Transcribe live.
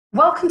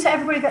Welcome to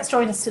everybody that's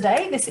joined us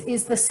today. This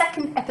is the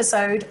second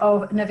episode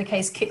of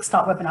Novo-K's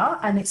Kickstart webinar,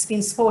 and it's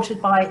been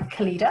supported by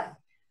Kavita.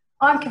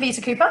 I'm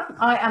Kavita Cooper.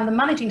 I am the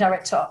Managing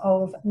Director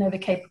of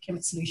Novo-K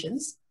Procurement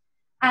Solutions.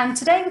 And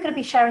today we're going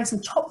to be sharing some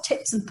top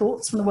tips and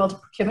thoughts from the world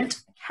of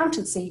procurement,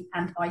 accountancy,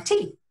 and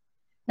IT.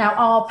 Now,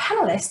 our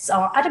panelists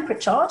are Adam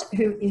Pritchard,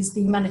 who is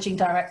the Managing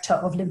Director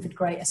of Linford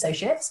Gray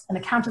Associates, an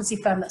accountancy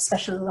firm that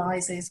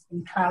specialises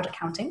in cloud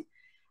accounting,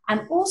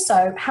 and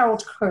also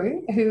Harold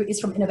Carew, who is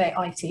from Innovated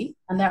IT,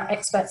 and they're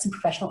experts in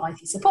professional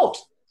IT support.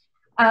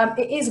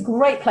 It is a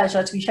great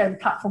pleasure to be sharing the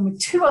platform with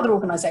two other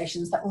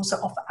organisations that also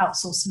offer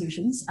outsourced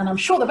solutions, and I'm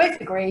sure they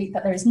both agree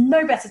that there is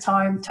no better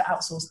time to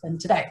outsource than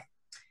today.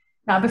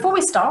 Now, before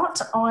we start,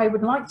 I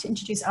would like to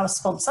introduce our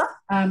sponsor,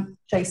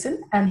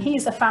 Jason, and he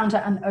is the founder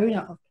and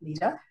owner of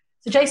Kavita.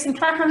 So Jason,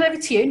 can I hand over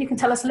to you and you can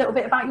tell us a little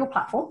bit about your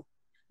platform?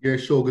 Yeah,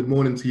 sure. Good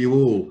morning to you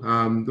all.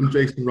 I'm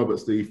Jason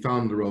Roberts, the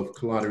founder of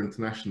Collider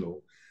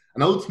International.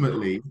 And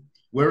ultimately,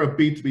 we're a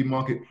B2B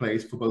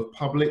marketplace for both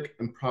public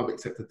and private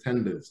sector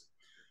tenders.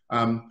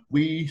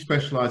 We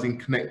specialize in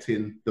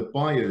connecting the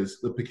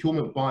buyers, the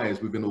procurement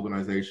buyers within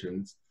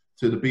organizations,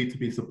 to the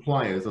B2B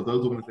suppliers of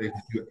those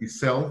organizations who actually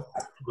sell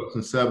products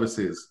and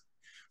services.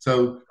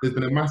 So there's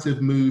been a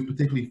massive move,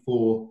 particularly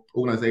for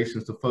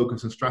organizations, to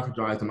focus and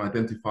strategize on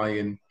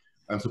identifying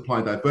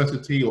supply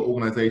diversity, or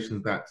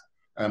organizations that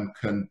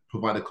can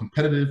provide a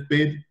competitive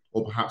bid,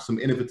 or perhaps some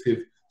innovative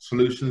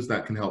solutions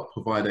that can help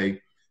provide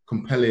a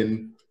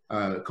compelling,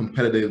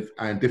 competitive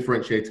and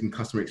differentiating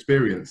customer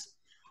experience.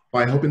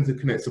 By helping to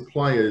connect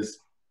suppliers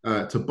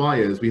to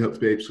buyers, we hope to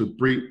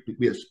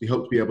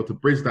be able to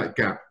bridge that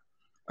gap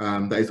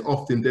that is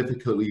often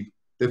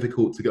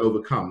difficult to get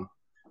overcome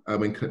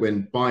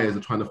when buyers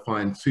are trying to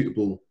find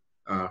suitable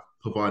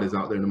providers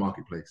out there in the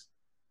marketplace.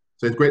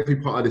 So it's great to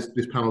be part of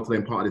this panel today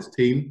and part of this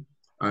team.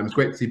 It's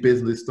great to see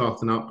businesses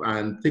starting up,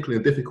 and particularly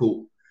in a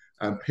difficult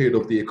period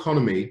of the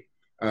economy,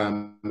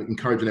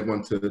 encouraging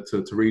everyone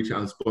to reach out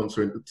and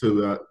sponsor and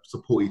to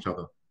support each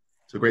other.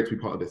 So great to be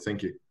part of this.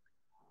 Thank you.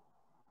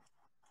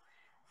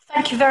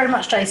 Thank you very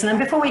much, Jason. And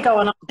before we go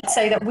on, I'd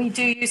say that we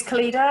do use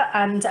Kavita,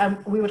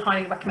 and we would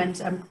highly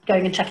recommend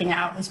going and checking it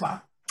out as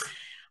well.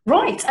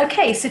 Right,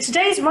 okay, so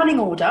today's running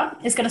order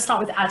is going to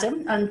start with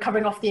Adam and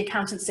covering off the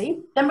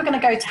accountancy. Then we're going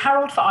to go to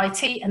Harold for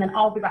IT, and then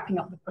I'll be wrapping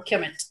up with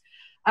procurement.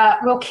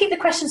 We'll keep the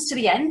questions to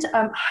the end.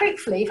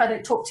 Hopefully, if I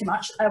don't talk too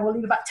much, we'll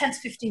leave about 10 to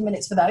 15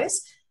 minutes for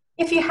those.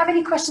 If you have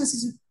any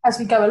questions as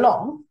we go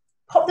along,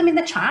 pop them in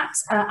the chat,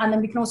 and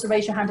then we can also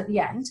raise your hand at the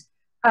end.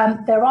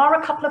 There are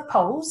a couple of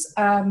polls,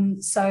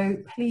 so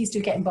please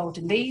do get involved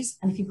in these.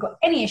 And if you've got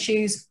any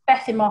issues,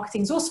 Beth in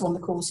marketing is also on the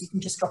call, so you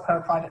can just drop her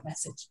a private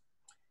message.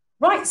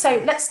 Right,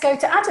 so let's go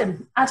to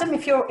Adam. Adam,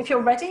 if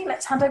you're ready,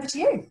 let's hand over to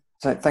you.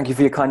 So thank you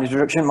for your kind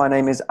introduction. My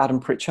name is Adam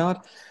Pritchard.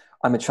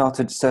 I'm a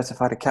chartered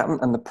certified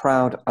accountant and the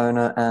proud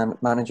owner and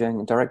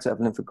managing director of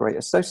Linford Gray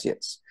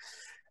Associates.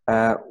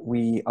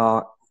 We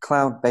are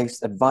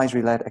cloud-based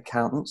advisory-led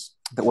accountants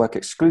that work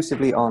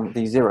exclusively on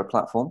the Xero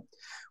platform.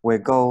 We're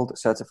gold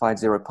certified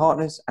Xero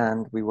partners,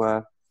 and we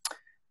were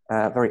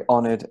very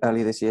honored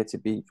earlier this year to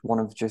be one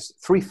of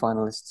just 3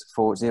 finalists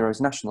for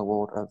Xero's National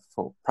Award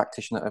for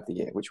Practitioner of the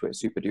Year, which we're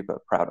super duper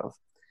proud of.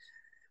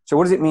 So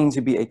what does it mean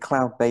to be a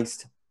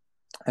cloud-based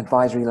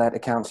advisory-led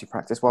accountancy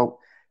practice? Well,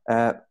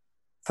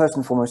 first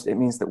and foremost, it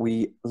means that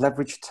we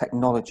leverage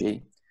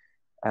technology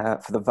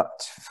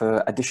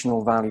for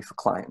additional value for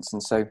clients.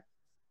 And so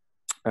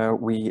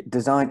we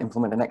design,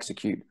 implement, and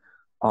execute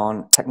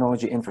on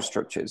technology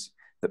infrastructures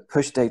that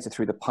push data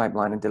through the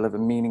pipeline and deliver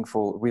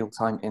meaningful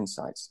real-time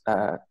insights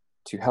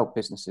to help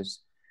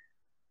businesses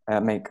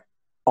make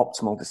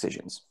optimal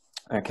decisions.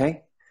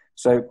 Okay,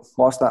 so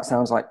whilst that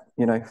sounds like,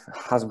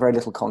 has very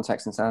little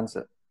context and sounds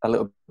a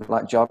little bit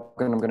like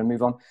jargon, I'm going to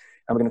move on,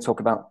 and we're going to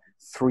talk about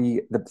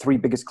the three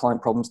biggest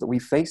client problems that we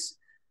face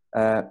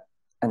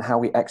and how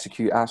we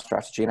execute our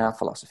strategy and our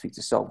philosophy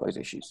to solve those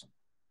issues.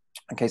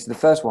 Okay, so the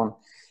first one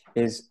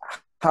is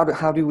how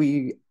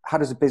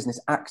does a business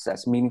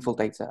access meaningful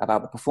data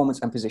about the performance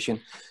and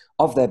position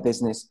of their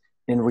business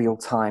in real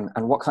time,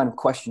 and what kind of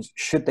questions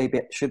should they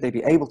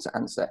be able to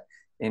answer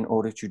in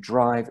order to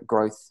drive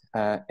growth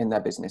in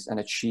their business and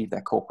achieve their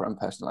corporate and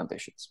personal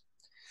ambitions.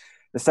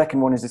 The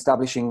second one is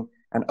establishing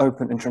an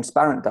open and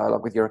transparent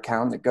dialogue with your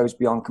accountant that goes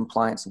beyond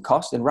compliance and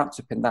cost, and wrapped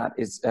up in that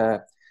is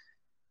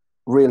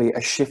really a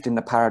shift in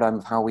the paradigm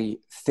of how we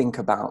think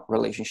about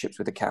relationships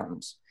with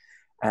accountants,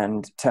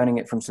 and turning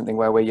it from something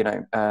where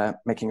we're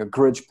making a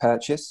grudge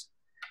purchase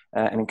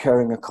and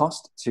incurring a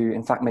cost to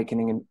in fact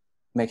making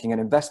an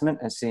investment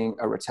and seeing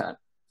a return.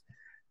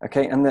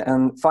 Okay,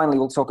 and finally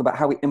we'll talk about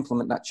how we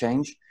implement that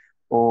change,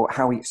 or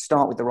how we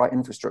start with the right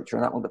infrastructure,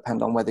 and that will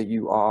depend on whether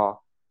you are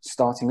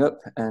starting up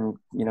and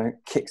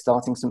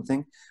kick-starting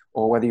something,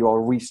 or whether you are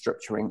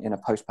restructuring in a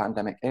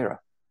post-pandemic era.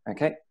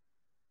 Okay,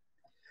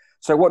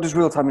 so what does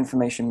real-time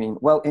information mean?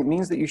 Well, it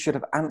means that you should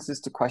have answers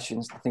to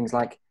questions, things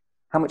like,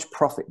 how much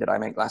profit did I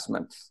make last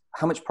month?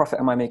 How much profit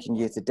am I making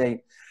year to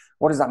date?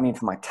 What does that mean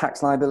for my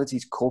tax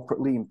liabilities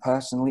corporately and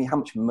personally? How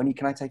much money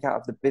can I take out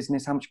of the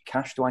business? How much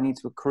cash do I need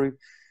to accrue?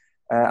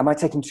 Am I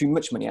taking too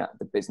much money out of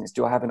the business?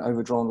 Do I have an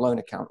overdrawn loan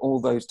account? All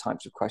those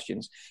types of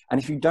questions. And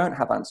if you don't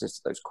have answers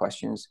to those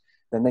questions,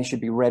 then they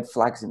should be red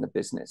flags in the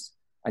business.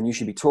 And you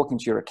should be talking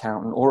to your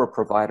accountant or a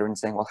provider and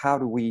saying, well, how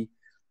do we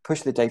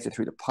push the data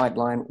through the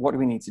pipeline? What do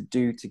we need to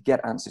do to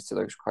get answers to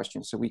those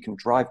questions so we can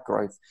drive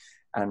growth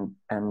and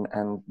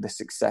the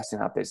success in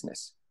our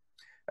business?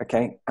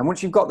 Okay. And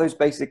once you've got those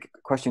basic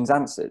questions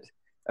answered,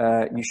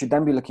 you should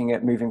then be looking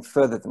at moving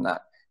further than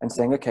that and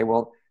saying, okay,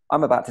 well,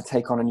 I'm about to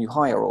take on a new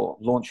hire or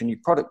launch a new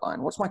product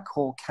line. What's my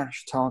core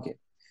cash target?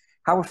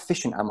 How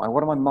efficient am I?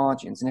 What are my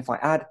margins? And if I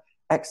add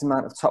X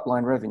amount of top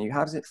line revenue,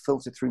 how does it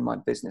filter through my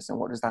business? And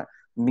what does that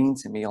mean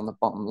to me on the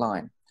bottom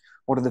line?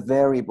 What are the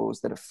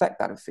variables that affect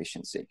that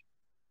efficiency?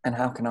 And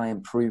how can I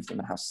improve them?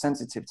 And how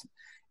sensitive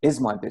is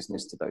my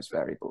business to those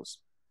variables?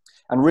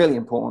 And really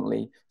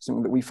importantly,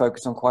 something that we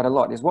focus on quite a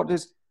lot is, what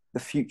does the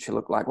future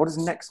look like? What does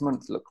next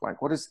month look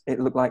like? What does it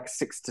look like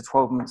 6 to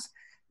 12 months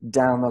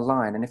down the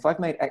line? And if I've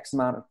made X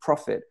amount of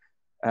profit,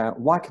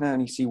 why can I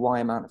only see Y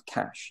amount of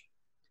cash?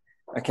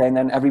 Okay, and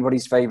then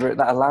everybody's favorite,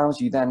 that allows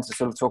you then to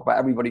sort of talk about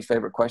everybody's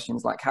favorite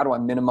questions, like how do I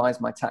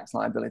minimize my tax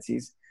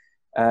liabilities?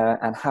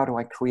 And how do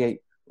I create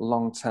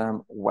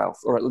long-term wealth,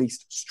 or at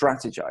least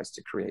strategize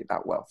to create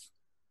that wealth?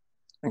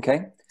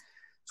 Okay,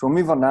 so we'll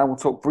move on now. We'll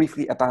talk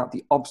briefly about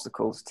the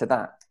obstacles to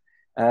that.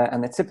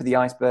 And the tip of the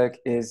iceberg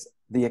is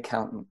the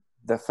accountant,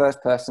 the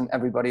first person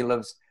everybody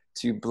loves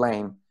to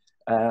blame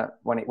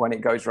when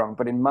it goes wrong.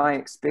 But in my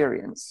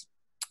experience,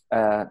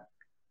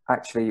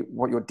 actually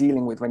what you're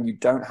dealing with when you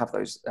don't have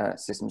those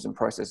systems and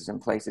processes in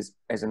place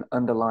is an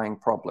underlying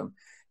problem.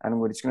 And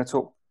we're just going to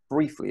talk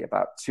briefly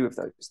about two of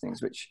those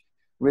things, which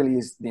really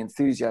is the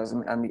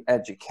enthusiasm and the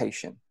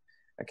education.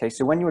 Okay,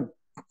 so when you're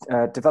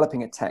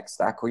developing a tech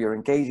stack, or you're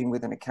engaging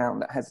with an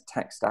accountant that has a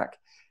tech stack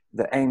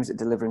that aims at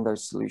delivering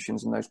those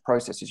solutions and those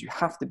processes, you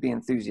have to be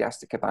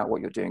enthusiastic about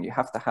what you're doing. You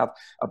have to have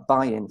a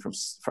buy-in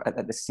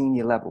at the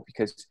senior level,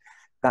 because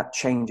that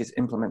change is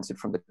implemented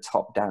from the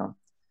top down.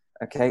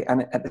 Okay,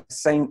 and at the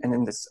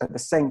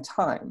same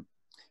time,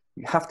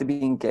 you have to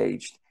be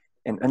engaged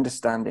in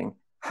understanding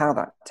how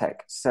that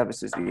tech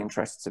services the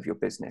interests of your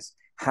business,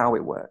 how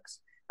it works.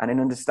 And in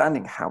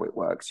understanding how it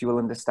works, you will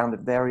understand the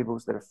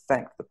variables that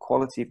affect the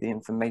quality of the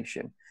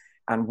information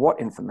and what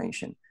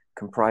information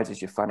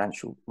comprises your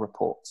financial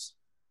reports.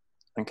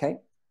 Okay.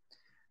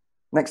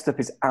 Next up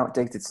is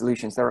outdated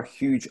solutions. They're a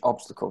huge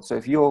obstacle. So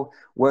if you're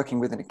working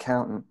with an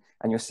accountant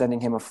and you're sending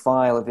him a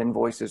file of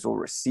invoices or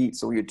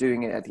receipts, or you're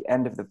doing it at the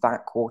end of the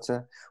VAT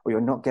quarter, or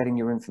you're not getting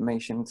your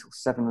information until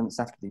 7 months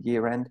after the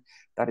year end,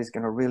 that is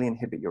going to really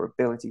inhibit your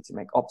ability to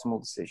make optimal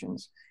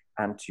decisions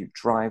and to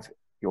drive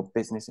your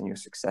business and your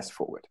success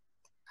forward.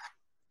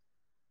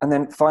 And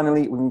then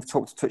finally, we've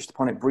touched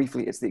upon it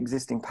briefly, it's the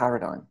existing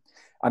paradigm.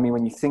 I mean,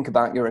 when you think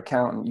about your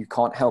accountant, you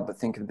can't help but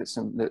think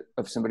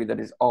of somebody that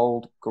is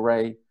old,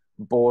 gray,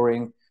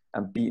 boring,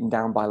 and beaten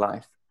down by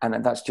life.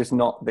 And that's just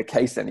not the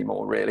case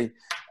anymore, really.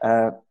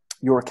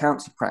 Your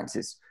accounting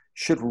practice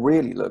should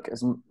really look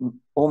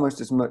almost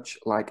as much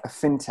like a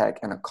fintech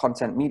and a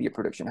content media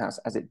production house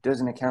as it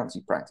does an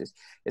accounting practice.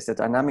 It's a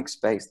dynamic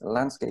space. The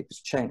landscape has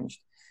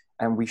changed.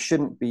 And we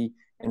shouldn't be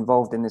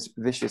involved in this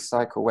vicious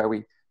cycle where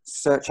we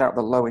search out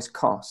the lowest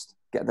cost,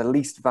 get the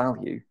least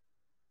value,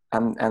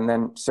 and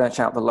then search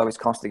out the lowest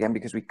cost again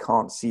because we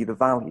can't see the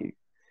value.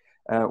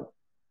 And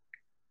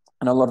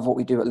a lot of what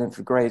we do at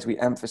Linford Gray is we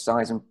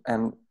emphasize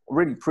and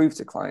really prove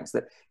to clients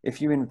that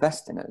if you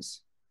invest in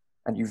us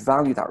and you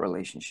value that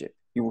relationship,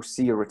 you will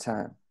see a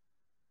return.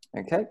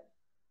 Okay?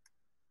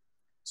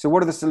 So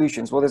what are the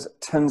solutions? Well, there's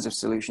tons of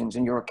solutions,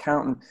 and your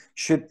accountant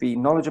should be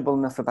knowledgeable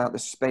enough about the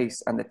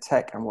space and the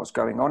tech and what's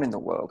going on in the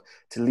world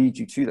to lead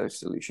you to those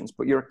solutions.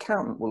 But your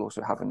accountant will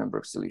also have a number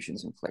of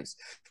solutions in place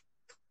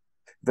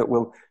that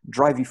will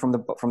drive you from the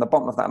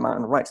bottom of that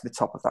mountain right to the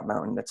top of that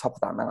mountain, the top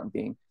of that mountain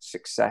being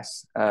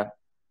success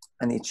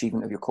and the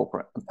achievement of your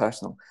corporate and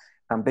personal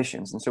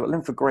ambitions. And so at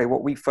Linford Gray,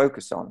 what we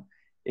focus on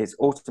is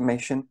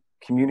automation,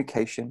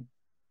 communication,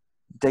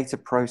 data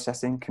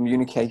processing,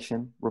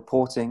 communication,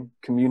 reporting,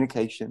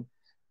 communication,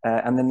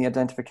 and then the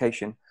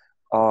identification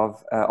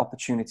of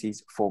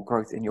opportunities for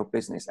growth in your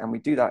business. And we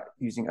do that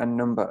using a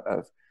number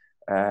of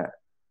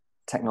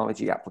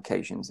technology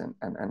applications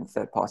and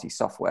third-party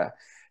software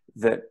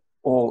that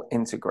all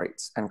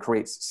integrates and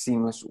creates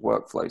seamless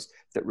workflows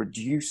that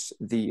reduce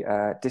the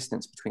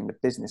distance between the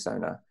business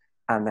owner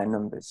and their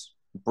numbers,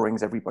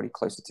 brings everybody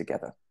closer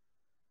together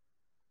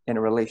in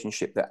a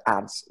relationship that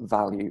adds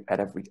value at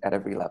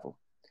every level.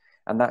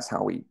 And that's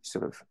how we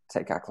sort of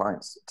take our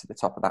clients to the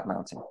top of that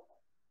mountain.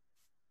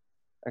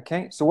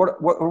 Okay, so what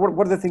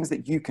are the things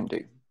that you can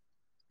do?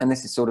 And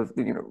this is sort of,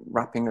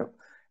 wrapping up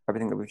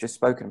everything that we've just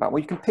spoken about.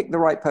 Well, you can pick the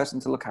right person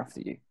to look after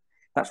you.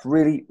 That's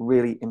really,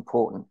 really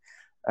important.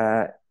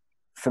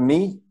 For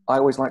me, I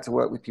always like to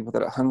work with people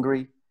that are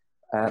hungry,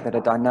 that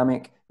are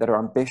dynamic, that are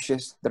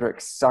ambitious, that are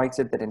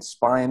excited, that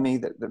inspire me,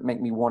 that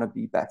make me want to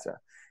be better.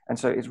 And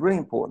so it's really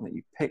important that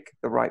you pick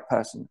the right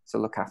person to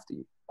look after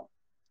you.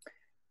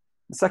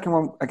 The second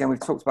one, again, we've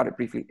talked about it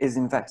briefly, is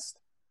invest.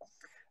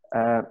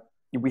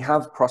 we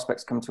have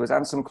prospects come to us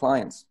and some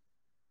clients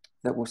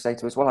that will say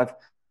to us, well,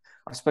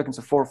 I've spoken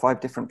to 4 or 5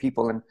 different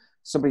people and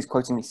somebody's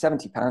quoting me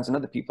 £70 and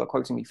other people are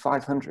quoting me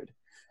 500.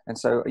 And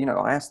so,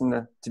 I asked them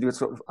to do a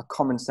sort of a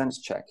common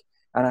sense check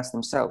and ask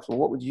themselves, well,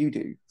 what would you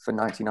do for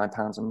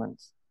 £99 a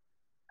month?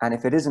 And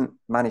if it isn't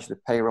manage the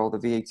payroll, the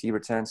VAT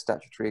returns,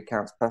 statutory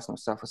accounts, personal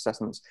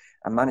self-assessments,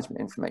 and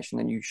management information,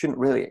 then you shouldn't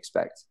really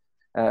expect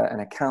an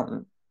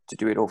accountant to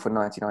do it all for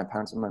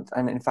 £99 a month.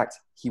 And in fact,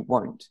 he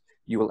won't.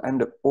 You will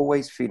end up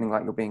always feeling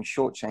like you're being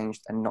shortchanged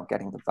and not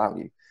getting the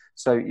value.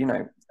 So,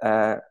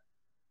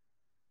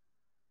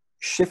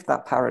 shift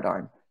that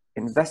paradigm,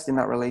 invest in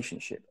that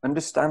relationship,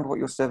 understand what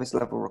your service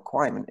level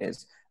requirement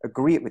is,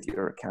 agree it with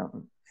your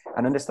accountant,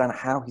 and understand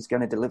how he's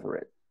going to deliver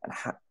it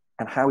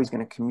and how he's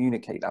going to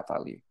communicate that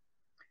value.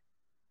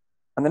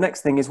 And the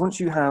next thing is, once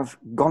you have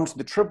gone to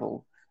the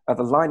trouble of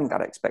aligning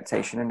that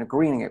expectation and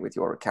agreeing it with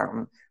your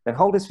accountant, then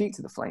hold his feet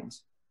to the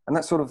flames. And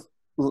that sort of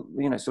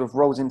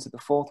rolls into the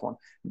 4th one.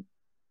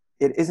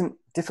 It isn't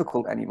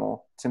difficult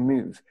anymore to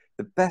move.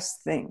 The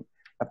best thing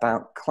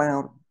about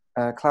cloud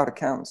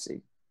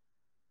accountancy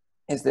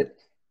is that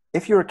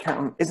if your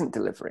accountant isn't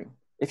delivering,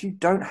 if you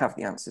don't have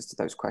the answers to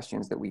those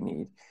questions that we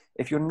need,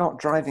 if you're not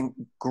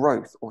driving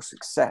growth or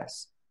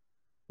success,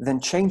 then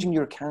changing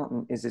your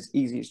accountant is as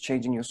easy as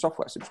changing your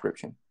software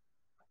subscription.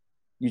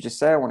 You just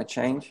say, I want to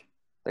change.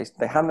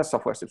 They hand the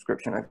software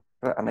subscription over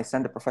and they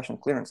send a professional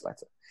clearance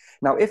letter.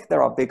 Now, if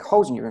there are big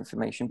holes in your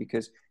information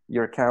because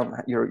your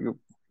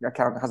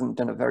accountant hasn't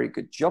done a very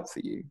good job for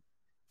you,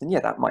 then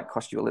yeah, that might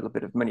cost you a little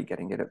bit of money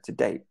getting it up to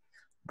date,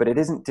 but it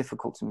isn't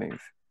difficult to move.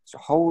 So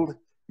hold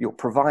your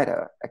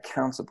provider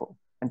accountable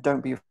and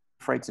don't be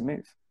afraid to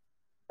move.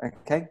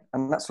 Okay,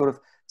 and that sort of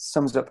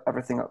sums up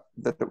everything up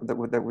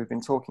that we've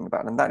been talking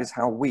about, and that is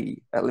how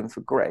we at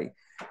Linford Gray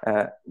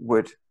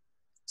would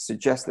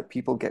suggest that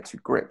people get to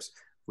grips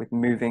with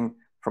moving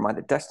from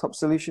either desktop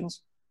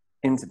solutions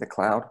into the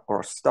cloud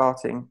or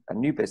starting a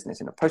new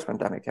business in a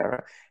post-pandemic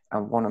era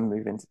and want to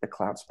move into the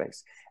cloud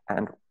space.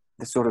 And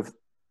the sort of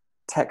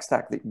tech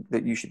stack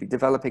that you should be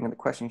developing and the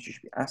questions you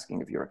should be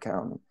asking of your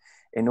accountant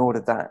in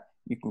order that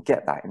you can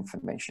get that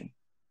information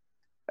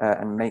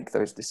and make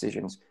those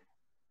decisions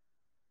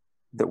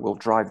that will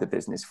drive the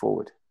business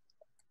forward.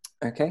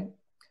 Okay,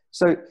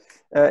 so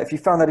if you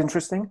found that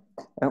interesting,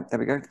 oh, there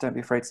we go, don't be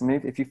afraid to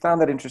move. If you found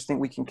that interesting,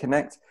 we can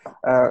connect.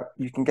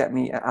 You can get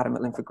me at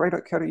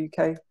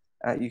adam@linfordgray.co.uk.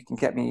 You can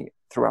get me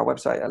through our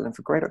website at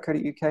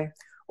linfordgray.co.uk,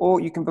 or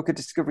you can book a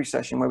discovery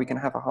session where we can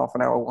have a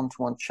half-an-hour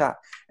one-to-one chat,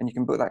 and you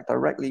can book that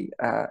directly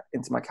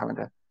into my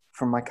calendar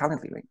from my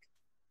Calendly link.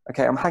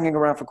 Okay, I'm hanging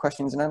around for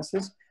questions and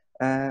answers.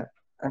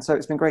 And so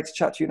it's been great to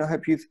chat to you, and I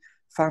hope you've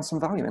found some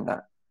value in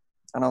that.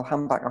 And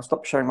I'll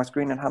stop sharing my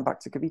screen and hand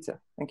back to Kavita.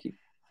 Thank you.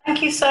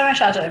 Thank you so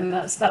much, Adam.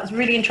 That was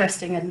really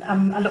interesting, and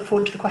I look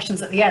forward to the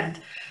questions at the end.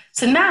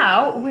 So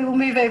now we will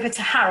move over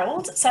to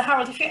Harold. So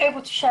Harold, if you're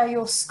able to share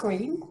your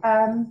screen,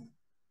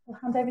 we'll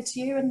hand over to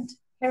you and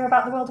hear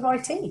about the world of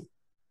IT.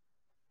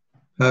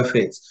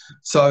 Perfect.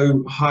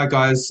 So, hi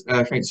guys,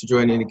 thanks for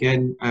joining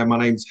again. My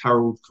name's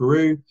Harold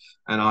Carew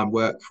and I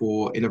work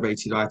for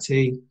Innovated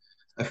IT.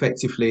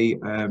 Effectively,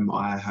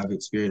 I have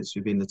experience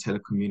within the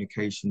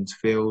telecommunications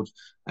field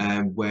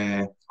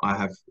where I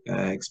have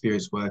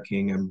experience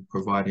working and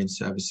providing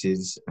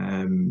services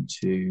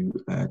to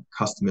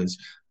customers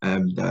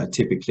that are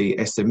typically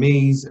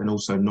SMEs and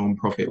also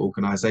non-profit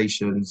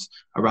organisations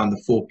around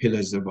the 4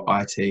 pillars of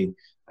IT,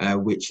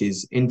 which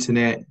is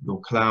internet,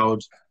 your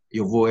cloud,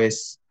 your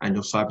voice, and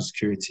your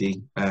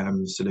cybersecurity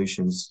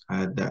solutions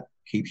that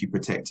keep you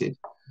protected.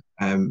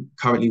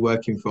 Currently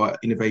working for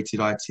Innovated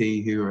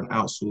IT, who are an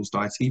outsourced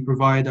IT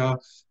provider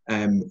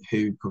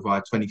who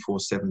provide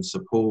 24/7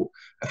 support,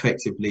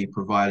 effectively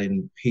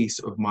providing peace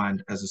of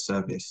mind as a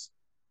service.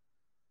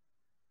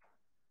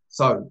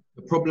 So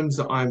the problems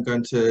that I'm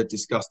going to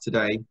discuss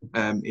today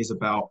is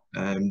about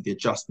the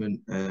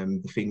adjustment,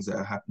 the things that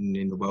are happening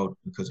in the world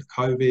because of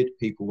COVID,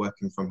 people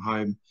working from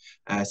home.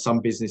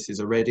 Some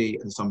businesses are ready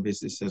and some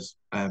businesses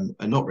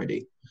are not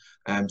ready.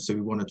 So we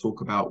want to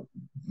talk about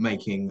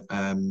making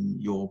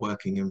your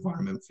working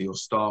environment for your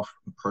staff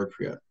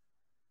appropriate.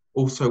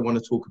 Also want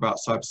to talk about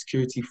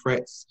cybersecurity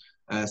threats,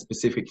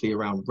 specifically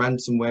around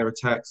ransomware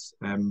attacks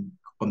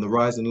on the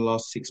rise in the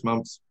last 6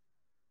 months.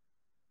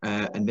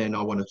 And then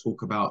I want to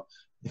talk about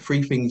the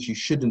 3 things you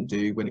shouldn't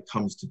do when it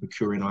comes to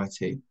procuring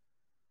IT.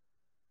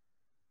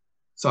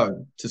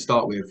 So to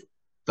start with,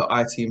 the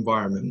IT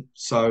environment.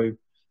 So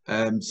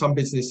some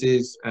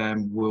businesses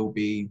will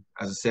be,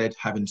 as I said,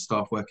 having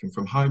staff working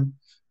from home.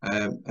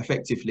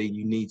 Effectively,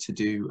 you need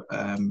to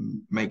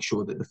make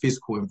sure that the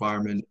physical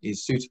environment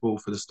is suitable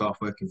for the staff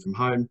working from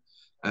home.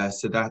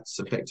 So that's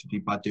effectively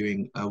by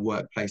doing a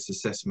workplace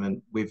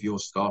assessment with your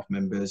staff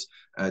members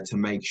to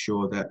make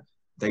sure that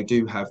they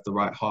do have the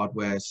right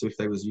hardware. So if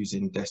they was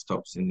using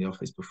desktops in the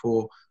office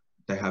before,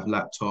 they have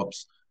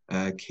laptops,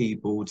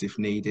 keyboards if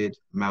needed,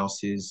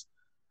 mouses,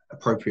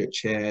 appropriate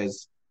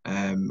chairs,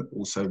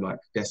 also like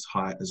desk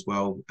height as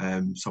well,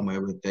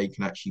 somewhere where they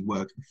can actually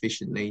work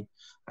efficiently.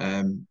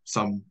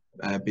 Some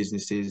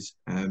businesses,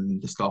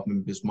 the staff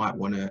members might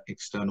want an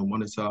external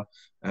monitor,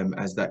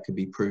 as that could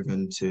be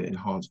proven to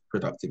enhance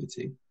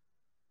productivity.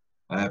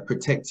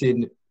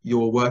 Protecting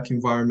your work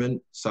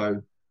environment,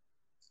 so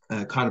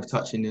kind of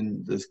touching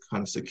in this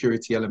kind of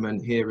security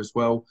element here as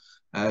well.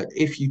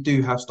 If you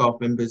do have staff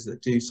members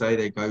that do say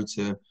they go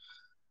to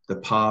the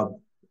pub,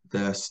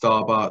 the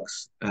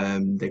Starbucks,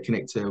 they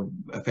connect to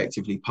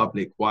effectively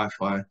public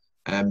Wi-Fi,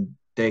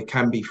 there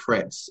can be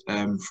threats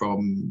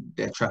from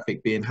their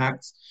traffic being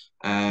hacked.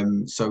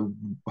 So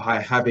by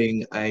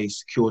having a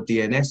secure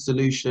DNS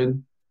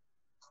solution,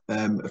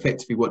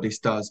 effectively what this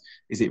does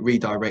is it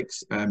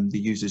redirects the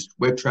user's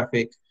web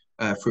traffic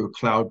through a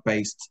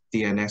cloud-based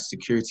DNS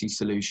security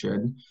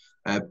solution.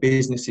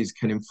 Businesses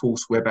can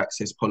enforce web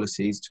access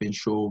policies to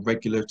ensure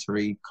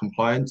regulatory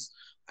compliance,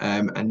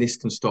 and this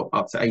can stop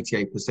up to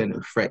 88%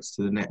 of threats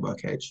to the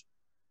network edge.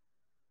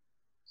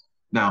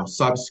 Now,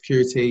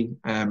 cybersecurity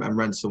and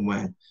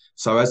ransomware.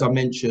 So as I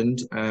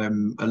mentioned,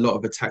 a lot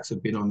of attacks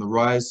have been on the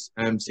rise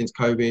since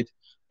COVID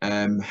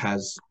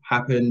has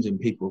happened and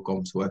people have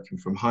gone to working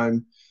from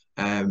home.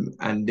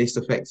 And this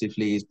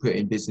effectively is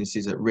putting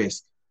businesses at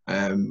risk.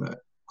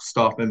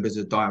 Staff members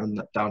are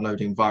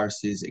downloading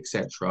viruses,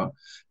 etc.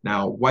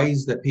 Now,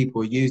 ways that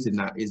people are using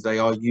that is they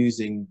are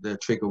using the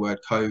trigger word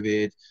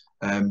COVID,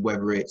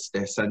 whether it's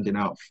they're sending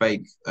out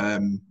fake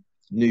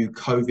new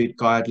COVID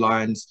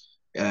guidelines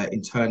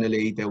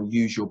internally. They'll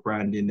use your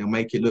branding, they'll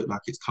make it look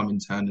like it's come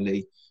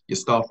internally. Your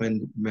staff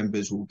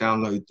members will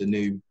download the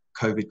new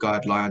COVID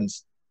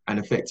guidelines and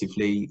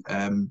effectively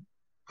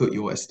put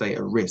your estate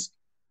at risk.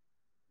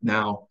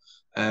 Now,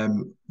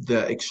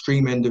 the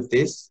extreme end of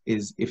this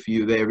is if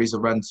there is a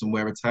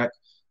ransomware attack,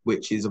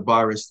 which is a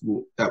virus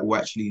that will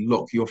actually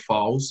lock your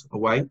files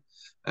away.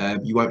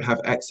 You won't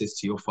have access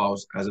to your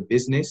files as a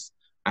business,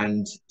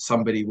 and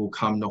somebody will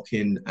come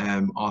knocking,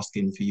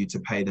 asking for you to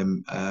pay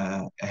them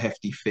a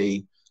hefty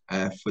fee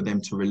for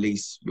them to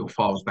release your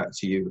files back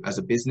to you as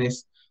a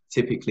business.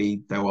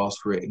 Typically, they'll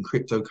ask for it in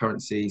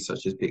cryptocurrency,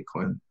 such as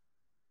Bitcoin.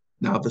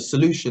 Now, the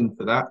solution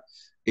for that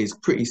is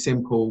pretty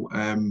simple.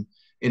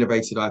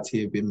 Innovated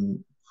IT have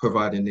been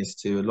providing this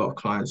to a lot of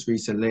clients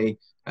recently,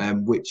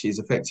 which is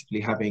effectively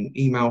having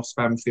email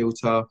spam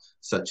filter,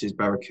 such as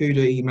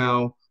Barracuda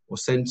email or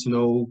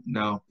Sentinel.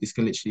 Now, this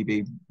can literally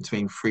be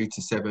between £3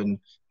 to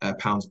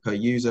 £7 per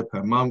user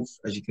per month.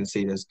 As you can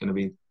see, there's going to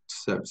be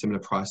similar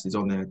prices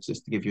on there,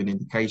 just to give you an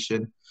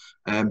indication.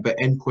 But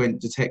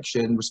endpoint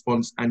detection,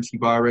 response,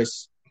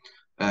 antivirus,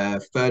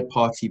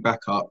 third-party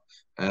backup.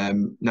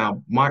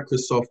 Now,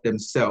 Microsoft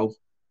themselves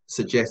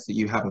suggest that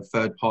you have a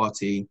third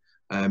party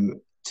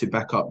to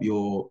back up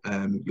your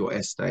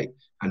estate,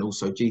 and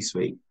also G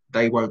Suite.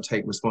 They won't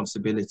take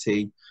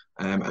responsibility,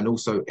 and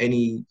also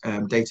any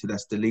data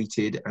that's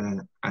deleted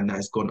and that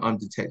has gone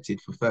undetected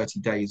for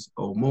 30 days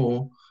or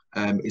more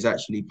is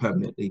actually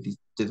permanently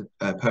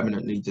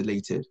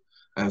deleted.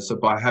 So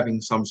by having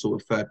some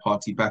sort of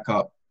third-party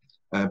backup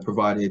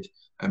provided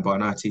by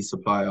an IT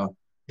supplier,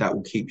 that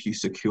will keep you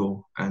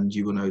secure, and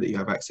you will know that you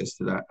have access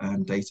to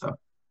that data.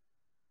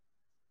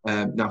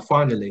 Now,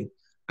 finally,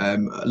 a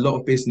lot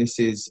of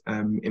businesses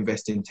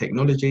invest in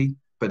technology,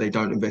 but they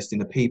don't invest in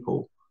the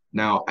people.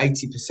 Now,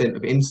 80%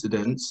 of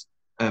incidents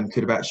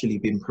could have actually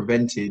been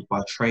prevented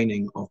by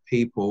training of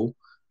people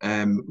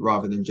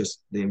rather than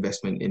just the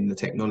investment in the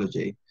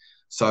technology.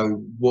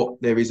 So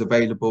what there is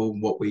available,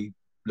 what we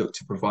look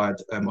to provide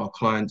our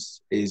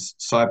clients is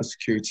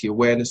cybersecurity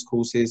awareness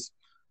courses.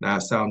 Now,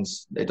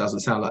 it doesn't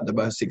sound like the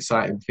most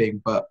exciting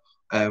thing, but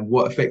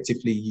what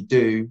effectively you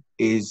do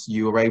is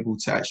you are able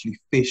to actually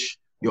phish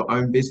your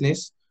own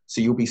business. So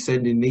you'll be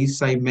sending these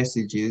same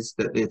messages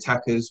that the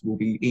attackers will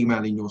be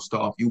emailing your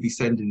staff. You'll be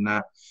sending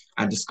that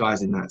and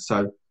disguising that.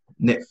 So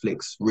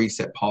Netflix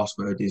reset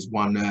password is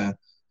one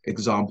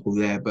example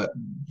there, but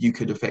you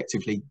could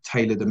effectively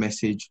tailor the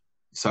message.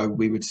 So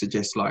we would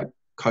suggest like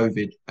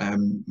COVID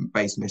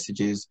based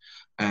messages,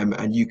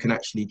 and you can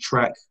actually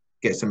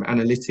get some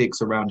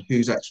analytics around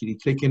who's actually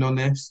clicking on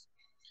this.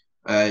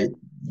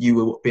 You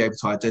will be able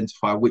to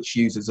identify which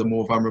users are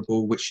more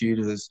vulnerable, which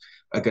users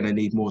are going to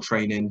need more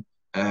training,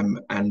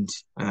 and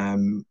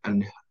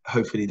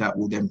hopefully that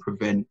will then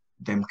prevent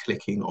them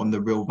clicking on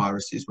the real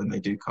viruses when they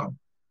do come.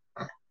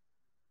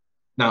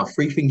 Now,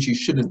 3 things you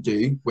shouldn't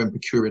do when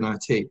procuring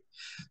IT.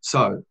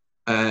 So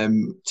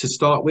to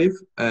start with,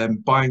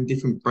 buying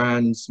different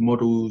brands,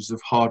 models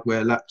of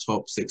hardware,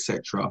 laptops,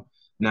 etc.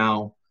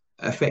 Now,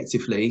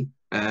 effectively,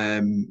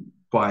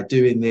 by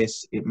doing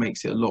this, it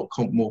makes it a lot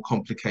more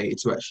complicated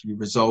to actually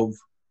resolve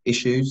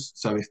issues.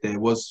 So if there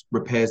was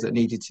repairs that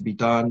needed to be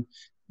done,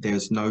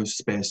 there's no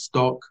spare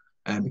stock,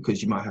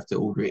 because you might have to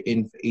order it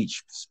in for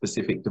each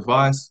specific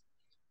device,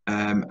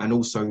 and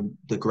also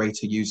the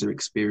greater user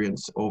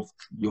experience of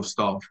your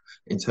staff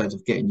in terms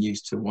of getting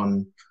used to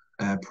one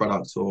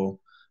product or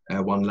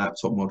one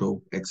laptop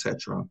model,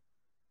 etc.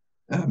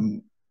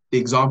 The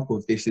example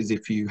of this is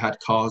if you had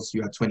cars,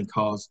 you had 20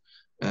 cars,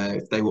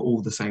 if they were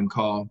all the same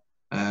car,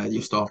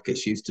 Your staff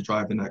gets used to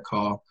driving that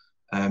car.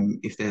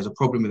 If there's a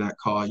problem with that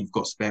car, you've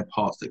got spare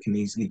parts that can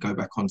easily go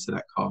back onto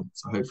that car.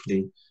 So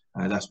hopefully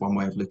that's one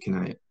way of looking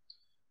at it.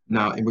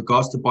 Now, in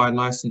regards to buying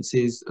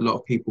licenses, a lot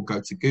of people go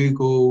to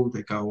Google,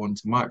 they go on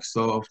to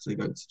Microsoft, they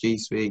go to G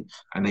Suite,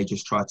 and they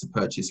just try to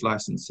purchase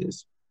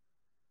licenses.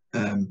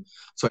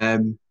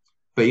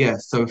 But yeah,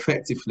 so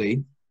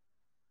effectively,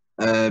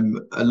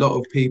 a lot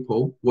of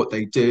people, what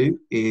they do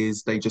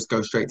is they just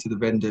go straight to the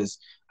vendors.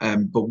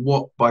 But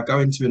by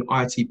going to an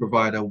IT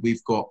provider,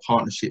 we've got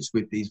partnerships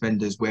with these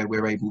vendors where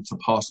we're able to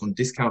pass on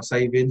discount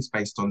savings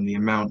based on the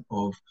amount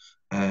of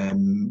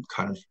kind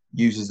of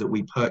users that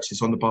we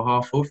purchase on the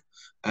behalf of.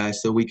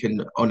 So we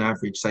can, on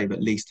average, save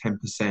at least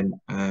 10%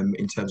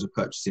 in terms of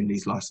purchasing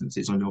these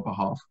licenses on your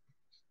behalf.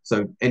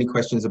 So any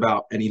questions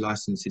about any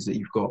licenses that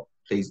you've got,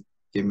 please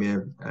give me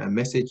a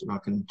message and I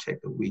can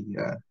check that we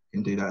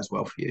can do that as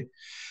well for you.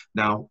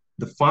 Now,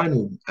 the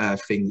final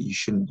thing that you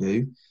shouldn't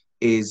do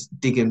is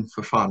digging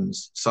for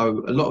funds.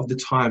 So a lot of the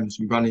times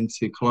we run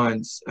into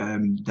clients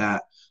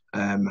that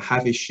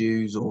have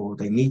issues or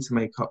they need to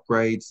make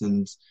upgrades,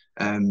 and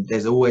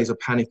there's always a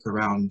panic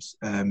around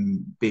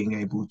being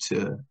able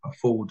to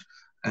afford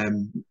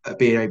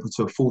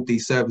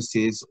these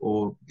services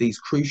or these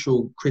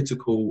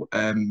critical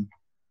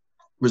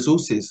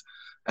resources.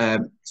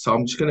 So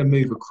I'm just going to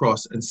move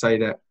across and say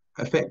that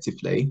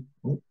effectively,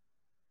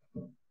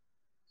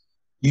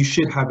 you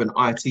should have an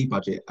IT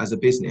budget as a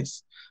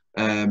business.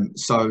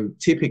 So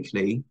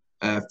typically,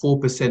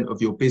 4%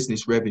 of your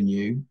business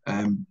revenue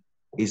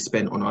is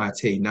spent on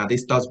IT. Now,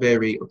 this does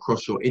vary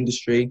across your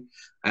industry.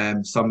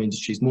 Some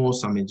industries more,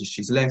 some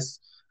industries less.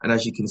 And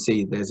as you can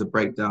see, there's a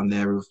breakdown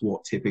there of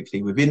what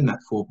typically within that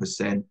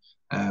 4%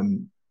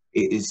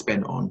 it is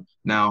spent on.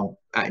 Now,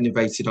 at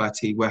Innovated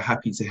IT, we're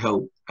happy to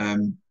help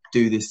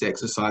do this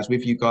exercise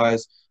with you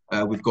guys.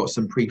 We've got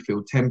some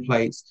pre-filled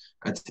templates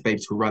to be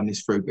able to run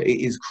this through, but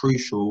it is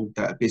crucial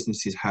that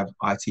businesses have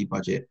IT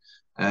budget.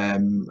 A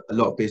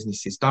lot of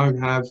businesses don't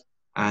have,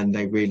 and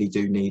they really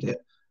do need it.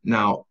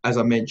 Now, as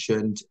I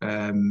mentioned,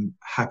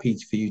 happy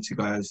for you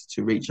guys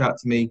to reach out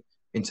to me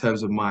in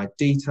terms of my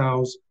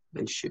details.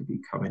 They should be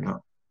coming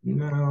up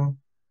now.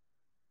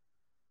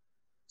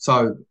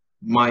 So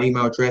my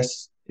email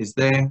address is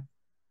there,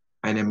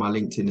 and then my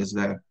LinkedIn is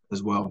there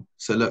as well.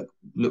 So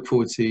look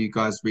forward to you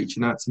guys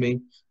reaching out to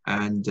me,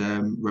 and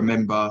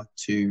remember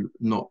to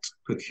not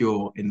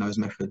procure in those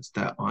methods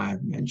that I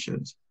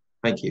mentioned.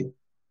 Thank you.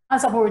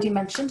 As I've already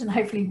mentioned, and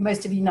hopefully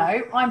most of you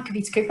know, I'm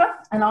Kavita Cooper,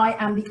 and I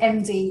am the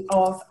MD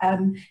of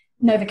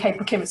Novo-K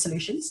Procurement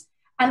Solutions.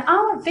 And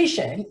our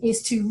vision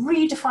is to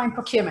redefine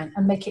procurement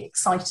and make it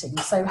exciting.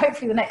 So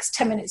hopefully the next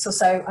 10 minutes or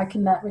so,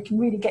 we can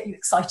really get you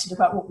excited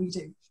about what we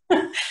do.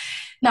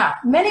 Now,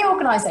 many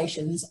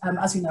organisations,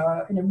 as we know,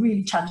 are in a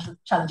really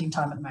challenging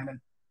time at the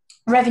moment.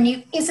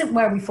 Revenue isn't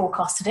where we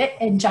forecasted it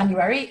in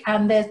January,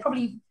 and there's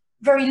probably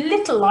very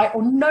little light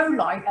or no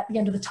light at the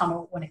end of the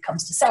tunnel when it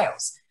comes to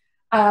sales.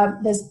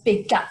 There's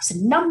big gaps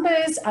in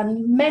numbers,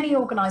 and many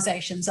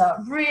organisations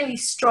are really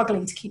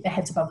struggling to keep their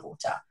heads above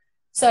water.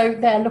 So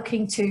they're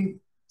looking to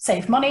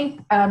save money,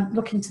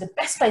 looking to the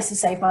best place to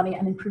save money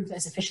and improve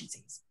those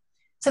efficiencies.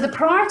 So the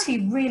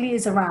priority really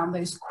is around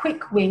those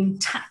quick win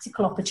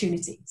tactical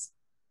opportunities.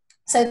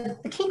 So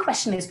the key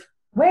question is,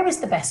 where is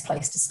the best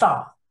place to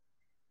start?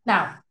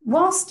 Now,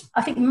 whilst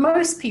I think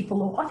most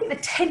people, I think the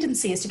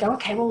tendency is to go,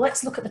 okay, well,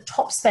 let's look at the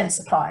top spend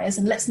suppliers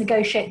and let's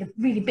negotiate the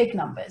really big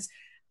numbers.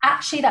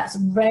 Actually, that's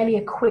rarely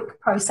a quick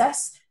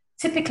process.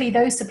 Typically,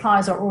 those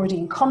suppliers are already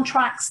in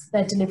contracts.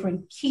 They're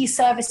delivering key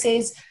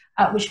services,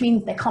 which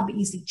means they can't be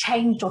easily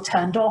changed or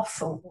turned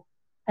off.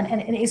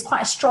 And it is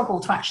quite a struggle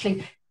to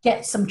actually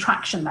get some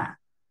traction there.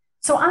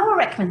 So our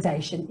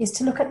recommendation is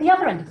to look at the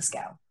other end of the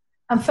scale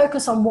and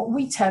focus on what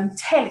we term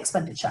tail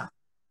expenditure.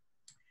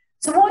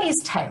 So what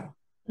is tail?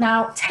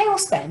 Now, tail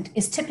spend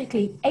is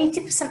typically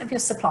 80% of your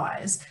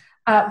suppliers,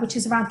 which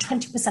is around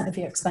 20% of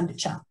your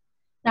expenditure.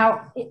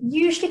 Now, it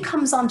usually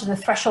comes under the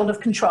threshold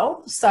of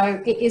control,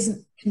 so it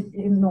isn't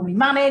normally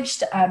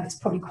managed, it's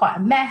probably quite a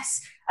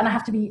mess, and I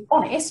have to be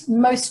honest,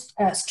 most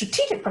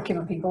strategic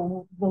procurement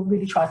people will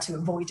really try to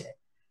avoid it.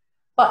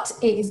 But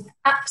it is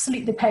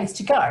absolutely the place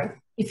to go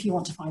if you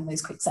want to find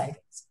those quick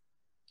savings.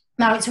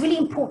 Now, it's really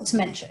important to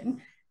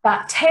mention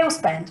that tail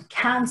spend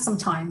can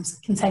sometimes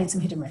contain some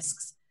hidden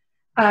risks,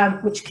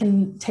 which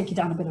can take you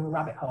down a bit of a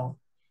rabbit hole.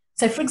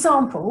 So for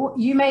example,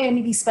 you may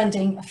only be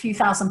spending a few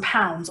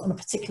 £1,000s on a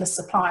particular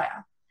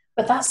supplier,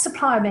 but that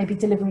supplier may be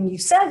delivering you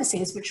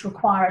services which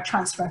require a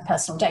transfer of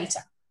personal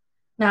data.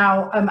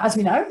 Now, as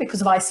we know,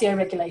 because of ICO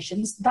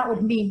regulations, that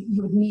would mean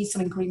you would need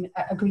some you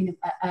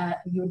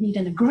would need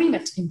an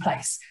agreement in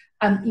place,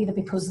 either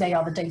because they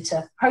are the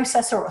data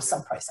processor or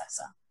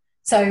sub-processor.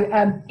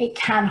 So it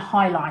can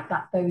highlight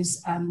that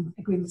those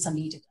agreements are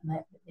needed and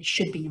that they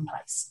should be in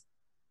place.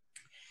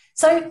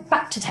 So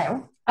back to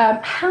tail.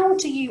 How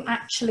do you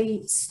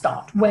actually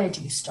start? Where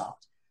do you start?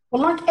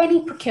 Well, like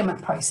any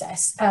procurement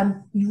process,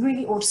 you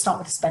really ought to start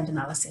with a spend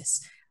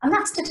analysis. And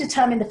that's to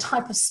determine the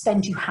type of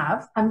spend you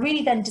have and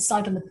really then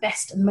decide on the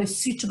best and most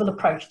suitable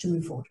approach to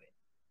move forward with.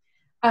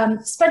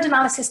 Spend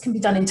analysis can be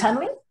done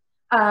internally,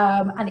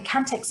 and it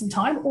can take some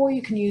time, or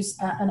you can use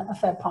a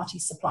third-party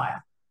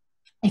supplier.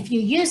 If you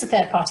use a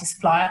third-party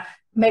supplier,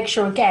 make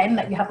sure again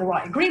that you have the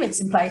right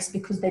agreements in place,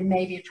 because there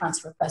may be a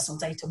transfer of personal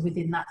data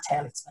within that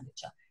tail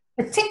expenditure,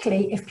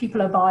 particularly if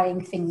people are buying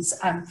things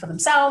for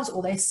themselves,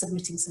 or they're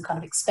submitting some kind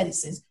of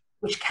expenses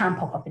which can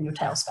pop up in your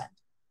tail spend.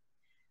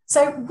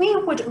 So we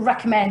would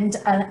recommend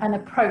an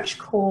approach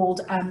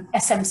called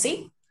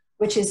SMC,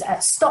 which is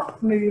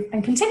stop, move,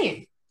 and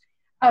continue.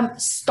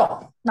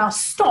 Stop. Now,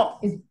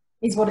 stop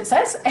is what it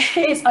says.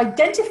 It's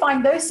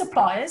identifying those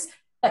suppliers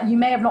that you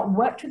may have not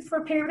worked with for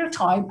a period of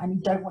time and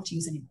you don't want to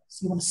use anymore.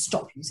 So you want to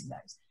stop using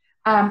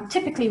those.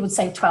 Typically, would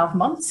say 12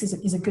 months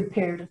is a good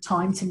period of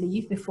time to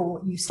leave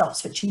before you start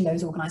switching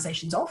those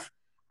organizations off,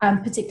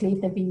 particularly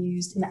if they've been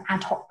used in an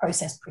ad hoc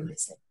process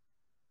previously.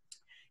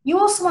 You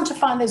also want to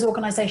find those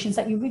organizations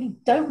that you really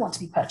don't want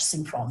to be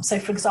purchasing from. So,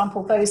 for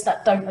example, those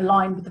that don't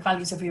align with the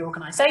values of your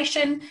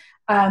organization,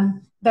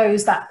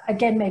 those that,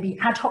 again, maybe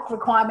ad hoc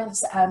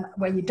requirements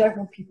where you don't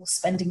want people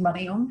spending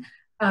money on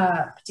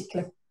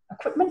particular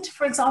equipment,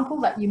 for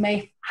example, that you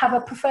may have a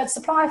preferred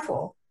supplier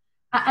for.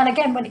 And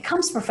again, when it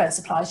comes to preferred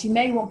suppliers, you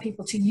may want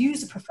people to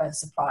use a preferred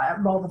supplier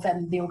rather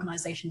than the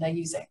organization they're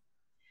using.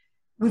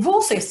 We've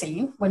also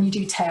seen, when you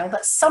do tail,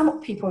 that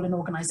some people in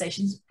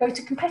organizations go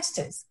to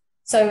competitors.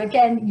 So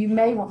again, you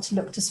may want to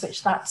look to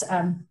switch that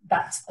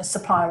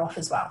supplier off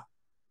as well.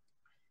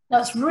 Now,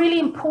 it's really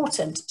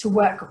important to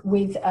work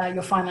with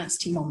your finance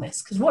team on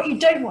this, because what you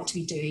don't want to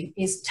be doing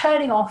is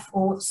turning off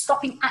or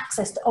stopping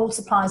access to old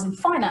suppliers in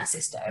finance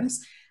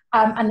systems,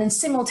 and then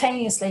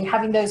simultaneously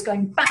having those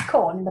going back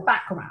on in the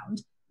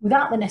background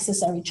without the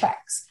necessary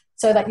checks,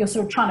 so that you're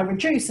sort of trying to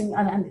reduce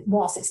and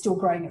whilst it's still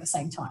growing at the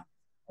same time.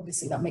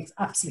 Obviously, that makes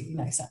absolutely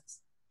no sense.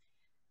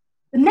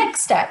 The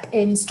next step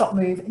in stop,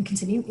 move, and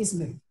continue is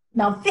move.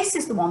 Now, this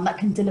is the one that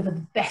can deliver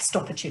the best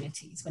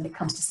opportunities when it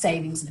comes to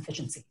savings and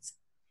efficiencies.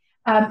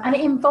 And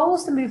it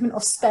involves the movement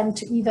of spend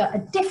to either a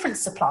different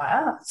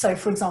supplier, so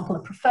for example, a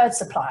preferred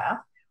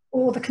supplier,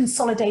 or the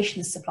consolidation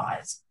of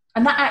suppliers.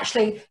 And that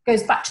actually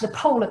goes back to the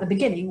poll at the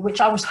beginning,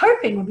 which I was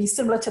hoping would be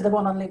similar to the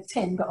one on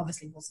LinkedIn, but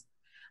obviously wasn't.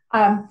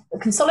 The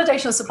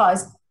consolidation of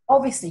suppliers,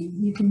 obviously,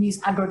 you can use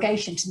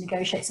aggregation to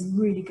negotiate some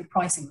really good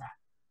pricing there.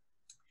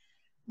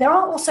 There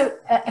are also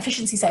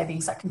efficiency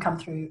savings that can come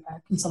through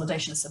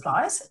consolidation of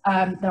suppliers.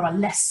 There are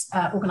less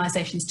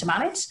organizations to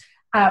manage,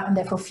 and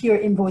therefore fewer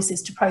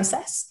invoices to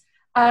process.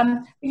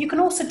 But you can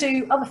also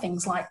do other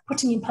things like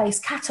putting in place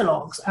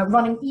catalogues,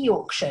 running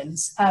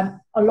e-auctions,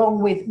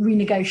 along with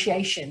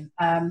renegotiation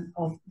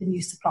of the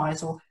new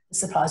suppliers or the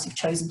suppliers you've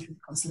chosen through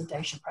the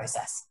consolidation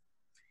process.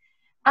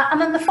 And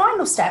then the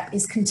final step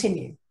is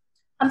continue.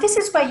 And this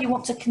is where you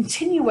want to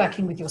continue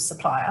working with your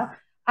supplier,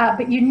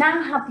 but you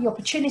now have the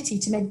opportunity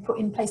to maybe put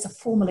in place a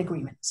formal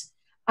agreement.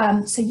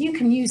 So you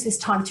can use this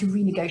time to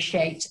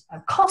renegotiate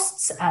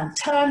costs and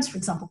terms, for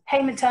example,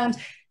 payment terms,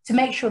 to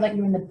make sure that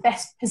you're in the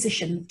best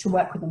position to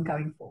work with them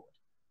going forward.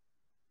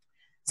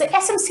 So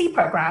SMC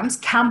programs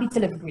can be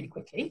delivered really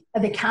quickly,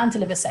 they can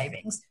deliver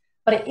savings,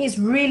 but it is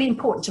really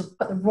important to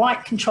put the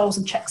right controls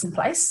and checks in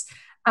place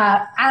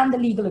and the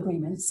legal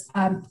agreements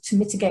to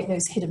mitigate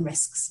those hidden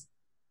risks.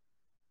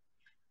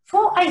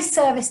 For a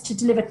service to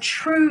deliver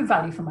true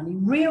value for money,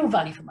 real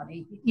value for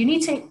money, you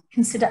need to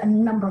consider a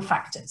number of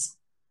factors.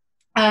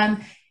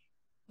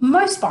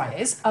 Most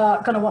buyers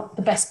are going to want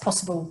the best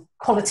possible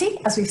quality,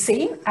 as we've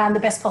seen, and the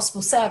best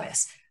possible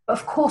service. But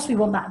of course, we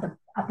want that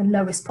at the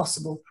lowest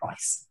possible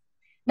price.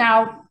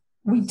 Now,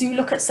 we do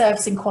look at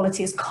service and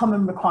quality as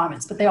common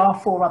requirements, but there are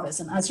 4 others.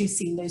 And as you've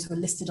seen, those were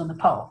listed on the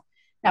poll.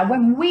 Now,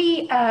 when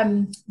we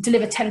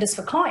deliver tenders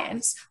for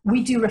clients,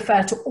 we do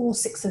refer to all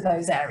 6 of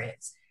those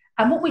areas.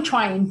 And what we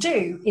try and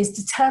do is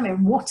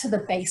determine what are the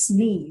base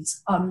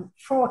needs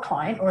for a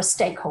client or a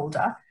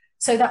stakeholder,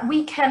 so that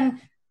we can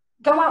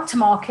go out to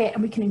market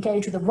and we can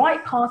engage with the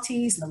right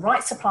parties and the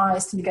right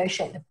suppliers to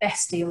negotiate the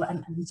best deal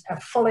and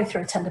follow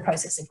through a tender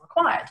process if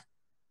required.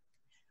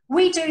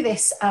 We do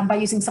this by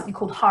using something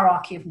called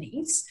hierarchy of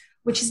needs,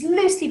 which is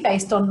loosely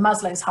based on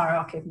Maslow's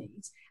hierarchy of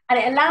needs. And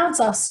it allows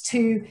us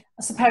to,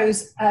 I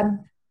suppose,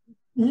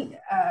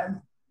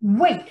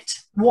 weight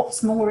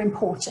what's more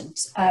important,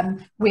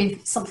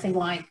 with something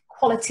like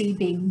quality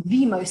being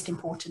the most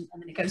important,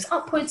 and then it goes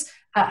upwards,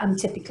 and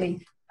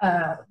typically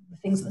the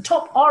things at the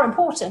top are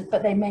important,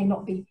 but they may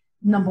not be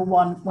number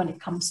one when it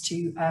comes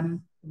to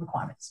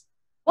requirements.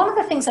 One of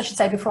the things I should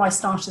say before I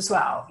start as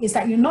well is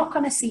that you're not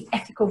going to see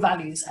ethical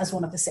values as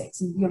one of the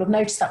 6, and you'll have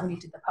noticed that when you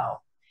did the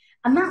poll.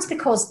 And that's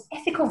because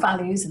ethical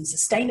values and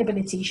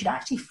sustainability should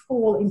actually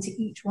fall into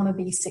each one of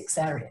these 6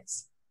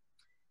 areas.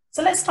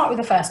 So let's start with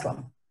the first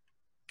one,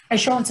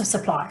 assurance of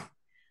supply.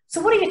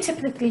 So what are you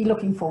typically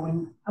looking for,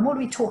 and what are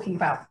we talking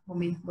about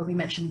when we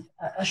mention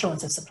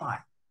assurance of supply?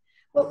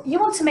 Well, you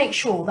want to make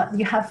sure that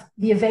you have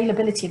the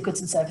availability of goods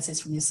and services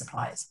from your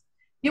suppliers.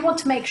 You want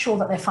to make sure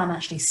that they're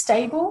financially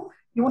stable.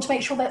 You want to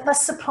make sure that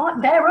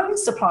their own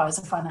suppliers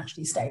are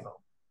financially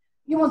stable.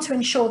 You want to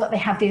ensure that they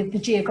have the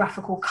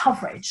geographical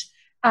coverage.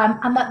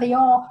 and that they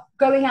are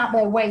going out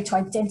their way to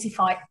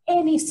identify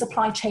any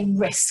supply chain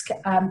risk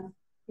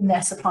in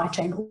their supply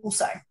chain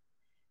also.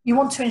 You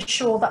want to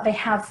ensure that they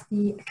have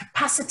the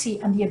capacity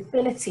and the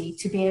ability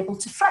to be able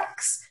to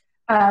flex.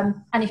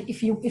 And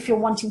if you're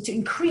wanting to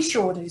increase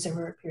your orders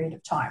over a period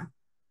of time.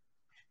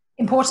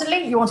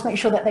 Importantly, you want to make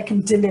sure that they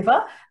can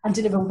deliver and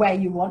deliver where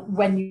you want,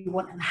 when you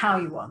want, and how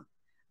you want.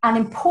 And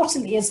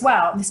importantly as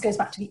well, and this goes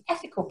back to the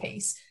ethical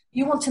piece,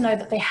 you want to know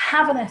that they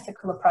have an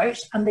ethical approach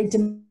and they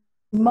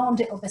demand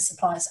it of their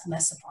suppliers and their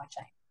supply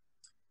chain.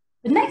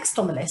 The next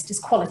on the list is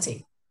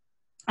quality.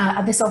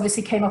 And this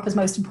obviously came up as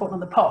most important on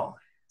the poll.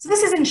 So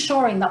this is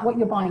ensuring that what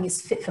you're buying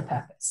is fit for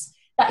purpose.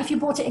 That if you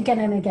bought it again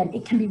and again,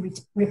 it can be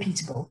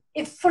repeatable.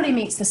 It fully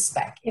meets the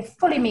spec. It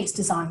fully meets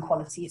design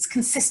quality. It's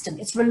consistent.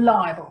 It's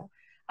reliable.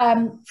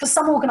 For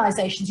some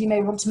organizations, you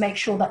may want to make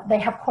sure that they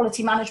have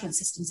quality management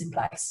systems in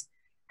place.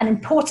 And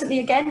importantly,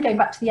 again, going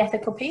back to the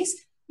ethical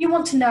piece, you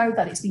want to know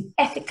that it's been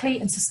ethically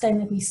and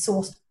sustainably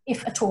sourced,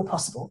 if at all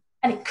possible.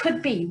 And it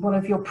could be one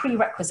of your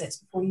prerequisites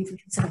before you even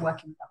consider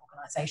working with that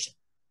organization.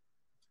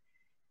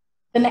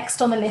 The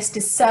next on the list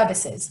is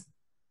services.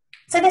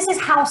 So this is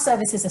how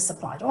services are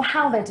supplied or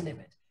how they're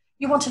delivered.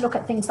 You want to look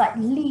at things like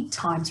lead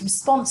times,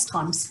 response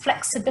times,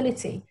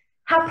 flexibility,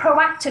 how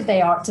proactive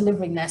they are at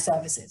delivering their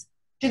services.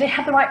 Do they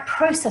have the right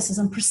processes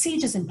and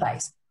procedures in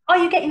place? Are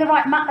you getting the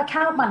right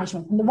account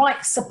management and the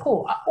right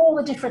support at all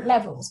the different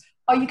levels?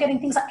 Are you getting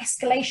things like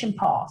escalation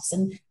paths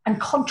and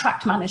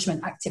contract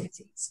management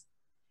activities?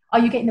 Are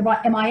you getting the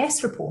right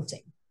MIS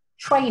reporting,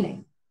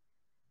 training?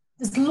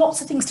 There's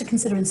lots of things to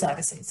consider in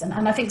services.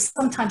 And I think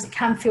sometimes it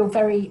can feel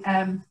very,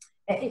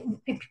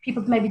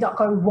 people maybe not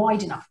go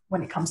wide enough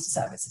when it comes to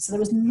services. So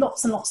there is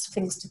lots and lots of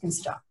things to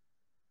consider.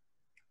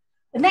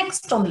 The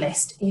next on the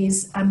list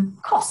is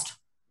cost.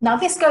 Now,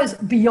 this goes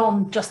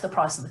beyond just the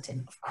price on the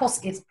tin. Of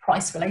course, it's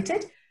price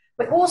related,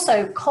 but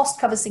also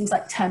cost covers things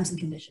like terms and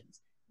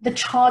conditions, the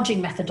charging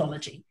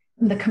methodology,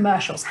 and the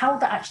commercials. How would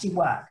that actually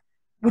work?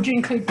 Would you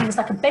include things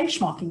like a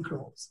benchmarking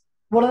clause?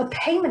 What are the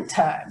payment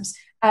terms?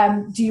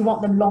 Do you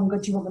want them longer?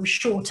 Do you want them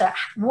shorter?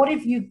 What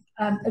have you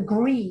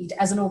agreed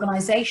as an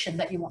organization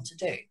that you want to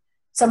do?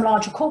 Some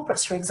larger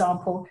corporates, for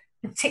example,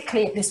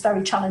 particularly at this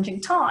very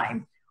challenging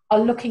time, are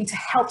looking to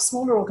help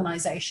smaller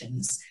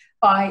organizations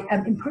by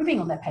improving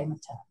on their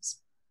payment terms.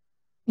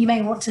 You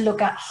may want to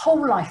look at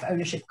whole life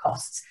ownership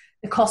costs,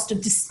 the cost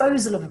of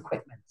disposal of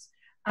equipment,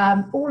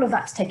 all of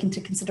that to take into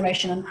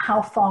consideration and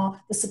how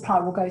far the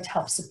supplier will go to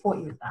help support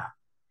you with that.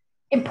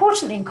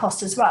 Importantly in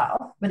cost as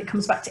well, when it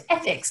comes back to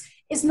ethics,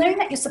 is knowing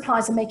that your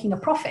suppliers are making a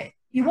profit.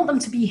 You want them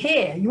to be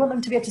here. You want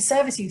them to be able to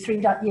service you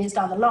 3 years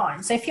down the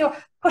line. So if you're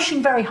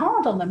pushing very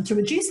hard on them to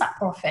reduce that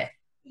profit,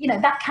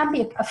 that can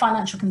be a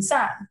financial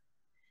concern.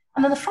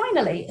 And then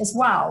finally, as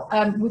well,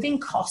 within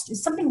cost,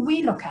 is something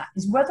we look at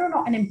is whether or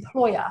not an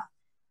employer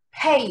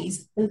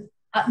pays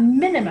at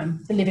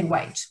minimum the living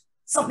wage.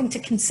 Something to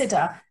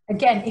consider,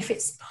 again, if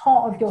it's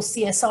part of your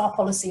CSR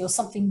policy or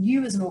something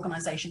you as an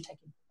organization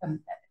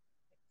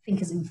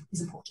think is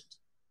important.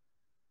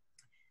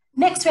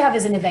 Next we have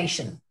is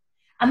innovation.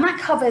 And that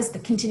covers the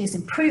continuous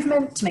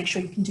improvement to make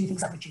sure you can do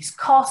things like reduce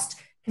cost,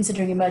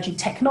 considering emerging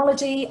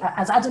technology,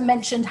 as Adam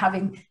mentioned,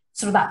 having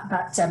sort of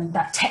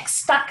that tech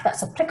stack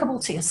that's applicable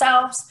to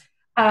yourselves,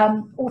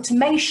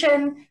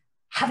 automation,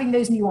 having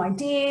those new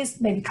ideas,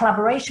 maybe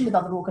collaboration with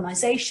other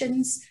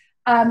organizations,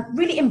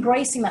 really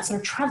embracing that sort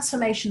of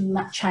transformation and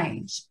that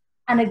change.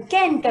 And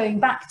again, going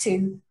back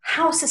to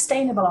how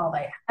sustainable are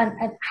they and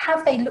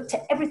have they looked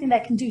at everything they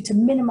can do to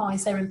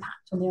minimize their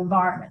impact on the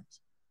environment.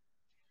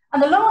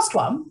 And the last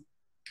one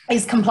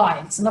is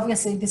compliance. And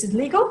obviously this is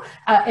legal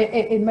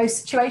in most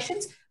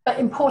situations, but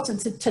important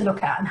to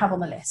look at and have on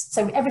the list.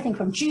 So everything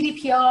from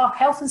GDPR,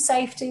 health and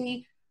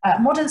safety,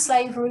 modern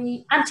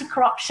slavery,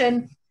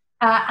 anti-corruption,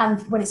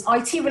 and when it's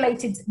IT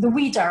related, the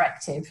WE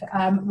directive,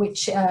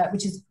 which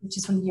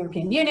is from the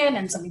European Union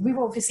and something we've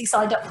obviously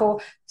signed up for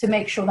to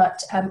make sure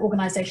that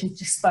organisations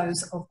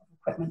dispose of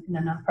equipment in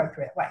an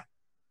appropriate way.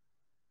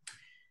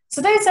 So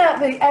those are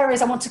the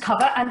areas I want to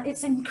cover, and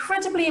it's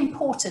incredibly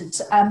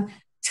important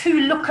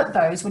to look at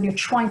those when you're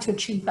trying to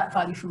achieve that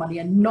value for money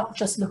and not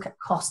just look at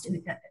cost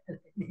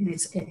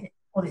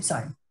on its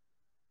own.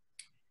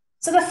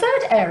 So the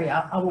third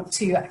area I want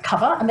to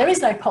cover, and there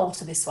is no poll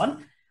to this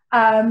one,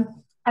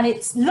 and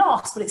it's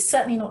last, but it's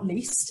certainly not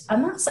least,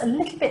 and that's a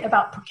little bit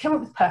about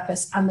procurement with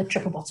purpose and the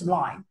triple bottom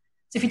line.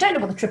 So if you don't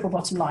know what the triple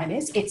bottom line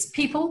is, it's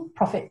people,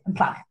 profit, and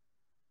planet.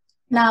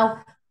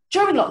 Now,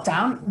 during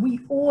lockdown,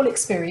 we all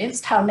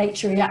experienced how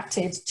nature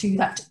reacted to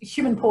that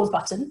human pause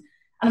button.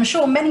 And I'm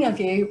sure many of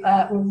you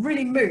were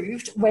really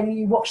moved when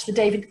you watched the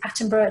David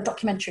Attenborough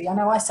documentary. I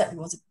know I certainly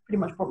was. It pretty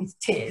much brought me to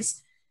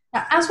tears.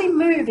 Now, as we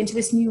move into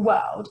this new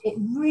world, it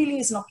really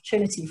is an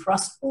opportunity for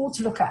us all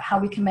to look at how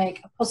we can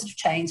make a positive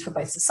change for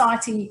both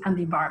society and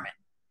the environment.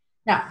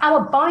 Now,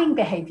 our buying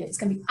behavior is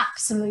going to be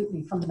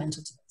absolutely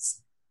fundamental to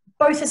this,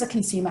 both as a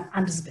consumer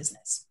and as a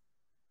business.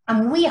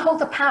 And we hold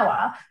the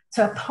power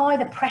to apply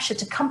the pressure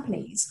to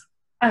companies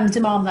and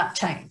demand that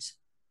change.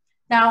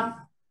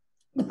 Now,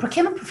 the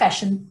procurement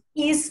profession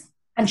is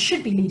and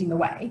should be leading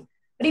the way.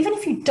 But even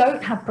if you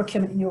don't have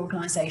procurement in your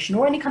organization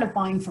or any kind of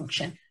buying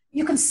function,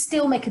 you can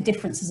still make a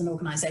difference as an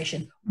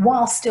organization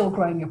while still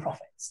growing your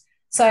profits.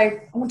 So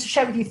I want to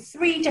share with you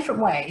 3 different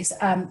ways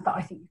that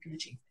I think you can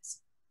achieve this.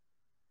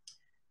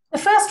 The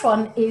first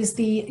one is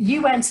the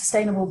UN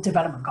Sustainable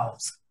Development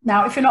Goals.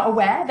 Now, if you're not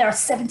aware, there are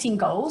 17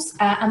 goals,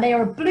 and they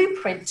are a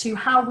blueprint to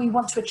how we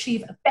want to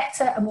achieve a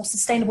better and more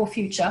sustainable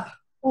future,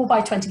 all by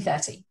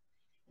 2030.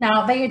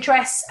 Now, they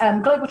address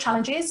global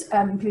challenges,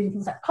 including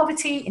things like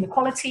poverty,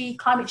 inequality,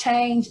 climate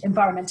change,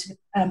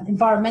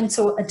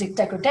 environmental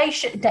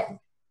degradation,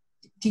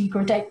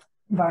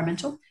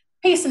 environmental,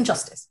 peace and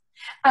justice.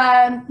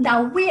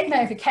 Now, we at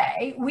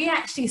Novo-K, we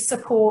actually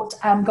support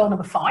goal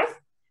number 5,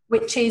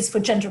 which is for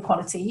gender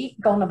equality,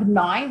 goal number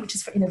 9, which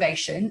is for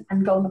innovation,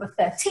 and goal number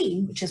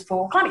 13, which is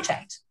for climate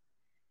change.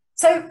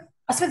 So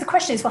I suppose the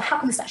question is, well, how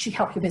can this actually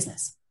help your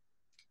business?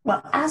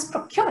 Well, as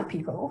procurement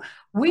people,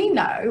 we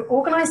know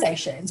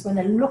organizations, when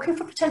they're looking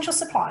for potential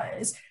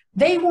suppliers,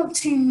 they want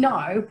to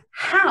know,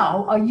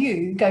 how are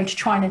you going to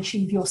try and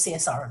achieve your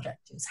CSR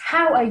objectives?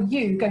 How are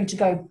you going to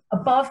go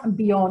above and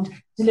beyond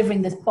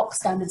delivering the box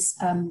standards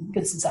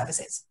goods and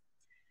services?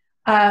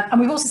 And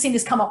we've also seen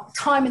this come up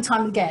time and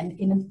time again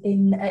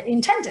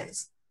in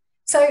tenders.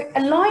 So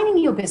aligning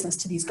your business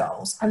to these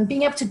goals and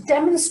being able to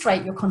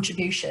demonstrate your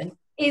contribution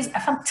is a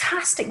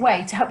fantastic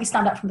way to help you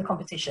stand out from the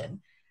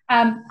competition.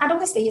 And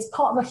obviously, it's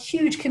part of a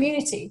huge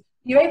community.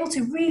 You're able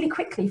to really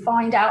quickly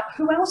find out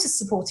who else is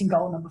supporting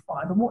goal number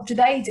 5 and what do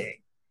they do.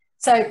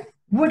 So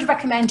would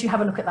recommend you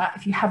have a look at that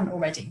if you haven't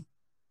already.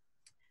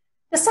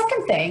 The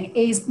second thing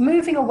is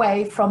moving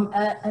away from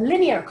a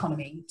linear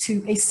economy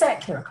to a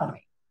circular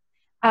economy.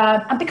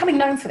 And becoming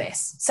known for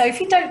this. So if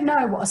you don't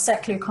know what a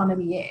circular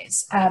economy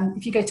is,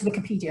 if you go to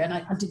Wikipedia, and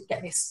I did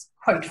get this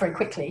quote very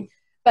quickly,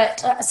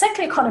 but a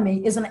circular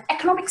economy is an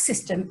economic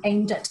system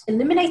aimed at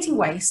eliminating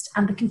waste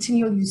and the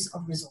continual use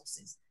of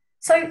resources.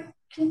 So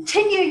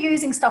continue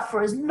using stuff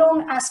for as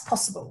long as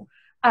possible,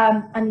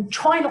 and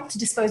try not to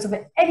dispose of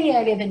it any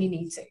earlier than you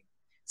need to.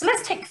 So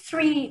let's take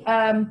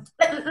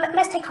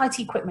let's take IT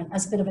equipment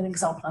as a bit of an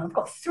example. And I've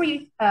got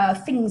 3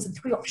 things and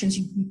 3 options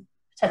you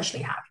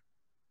potentially have.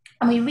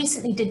 And we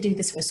recently did do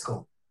this for a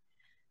school.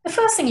 The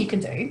first thing you can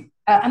do,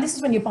 and this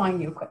is when you're buying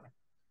new equipment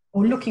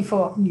or looking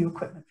for new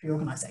equipment for your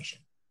organization.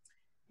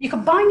 You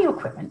can buy new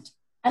equipment,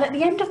 and at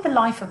the end of the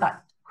life of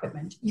that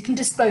equipment, you can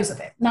dispose of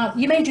it. Now,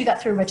 you may do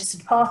that through a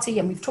registered party,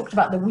 and we've talked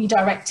about the WE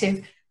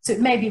directive, so it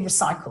may be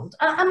recycled,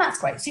 and that's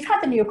great. So you've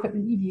had the new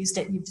equipment, you've used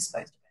it, you've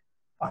disposed of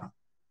it. Fine.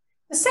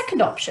 The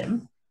second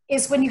option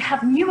is when you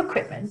have new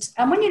equipment,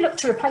 and when you look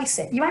to replace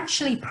it, you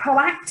actually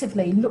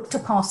proactively look to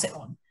pass it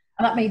on.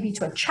 And that may be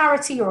to a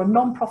charity or a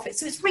non-profit.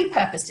 So it's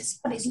repurposed,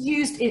 but it's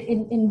used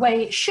in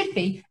way it should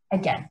be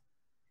again.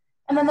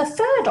 And then the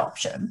third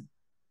option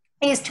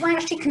is to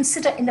actually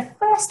consider in the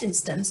first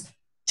instance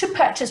to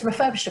purchase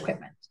refurbished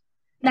equipment.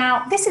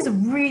 Now, this is a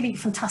really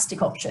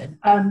fantastic option.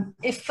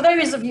 If for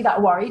those of you that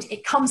are worried,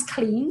 it comes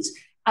cleaned,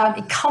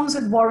 it comes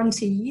with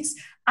warranties,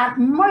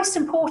 and most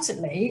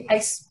importantly,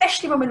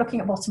 especially when we're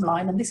looking at bottom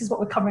line, and this is what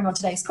we're covering on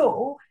today's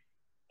call,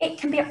 it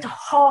can be up to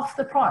half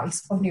the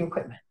price of new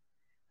equipment.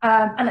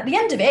 And at the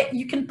end of it,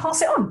 you can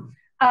pass it on.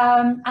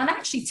 And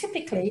actually,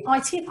 typically,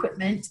 IT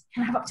equipment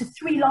can have up to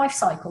 3 life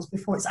cycles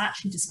before it's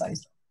actually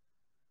disposed of.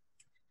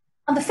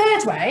 And the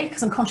third way,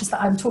 because I'm conscious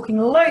that I'm talking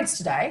loads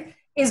today,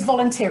 is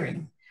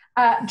volunteering.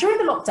 During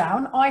the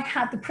lockdown, I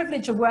had the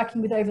privilege of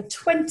working with over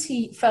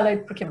 20 fellow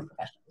procurement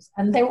professionals,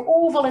 and they were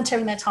all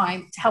volunteering their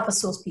time to help us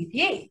source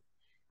PPE.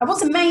 And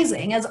what's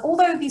amazing is,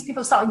 although these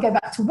people are starting to go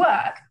back to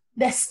work,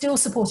 they're still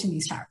supporting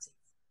these charities.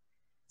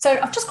 So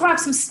I've just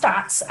grabbed some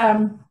stats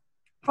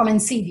from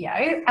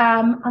Incivio,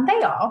 and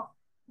they are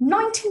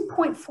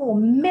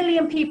 19.4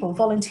 million people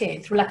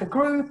volunteered through like a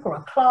group or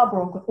a club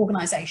or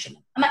organization.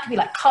 And that could be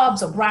like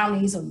clubs or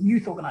brownies or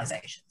youth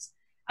organizations.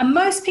 And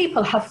most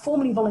people have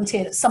formally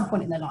volunteered at some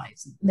point in their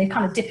lives, and they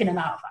kind of dip in and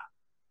out of that.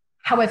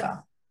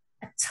 However,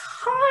 a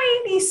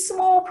tiny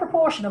small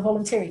proportion of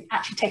volunteering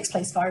actually takes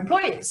place via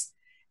employers.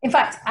 In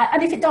fact,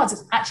 and if it does,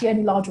 it's actually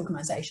only large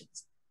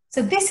organizations.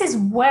 So this is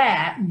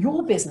where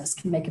your business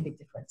can make a big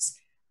difference.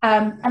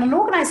 And an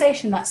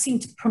organization that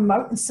seems to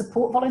promote and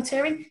support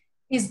volunteering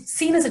is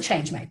seen as a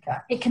change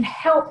maker. It can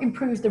help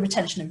improve the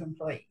retention of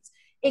employees.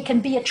 It can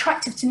be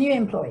attractive to new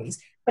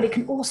employees, but it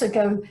can also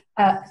go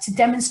to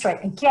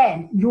demonstrate,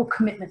 again, your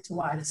commitment to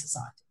wider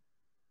society.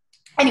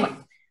 Anyway,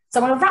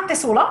 so I'm going to wrap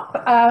this all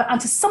up. And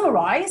to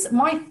summarize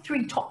my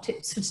 3 top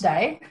tips for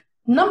today.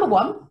 Number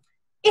 1,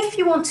 if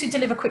you want to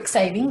deliver quick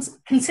savings,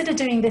 consider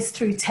doing this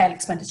through tail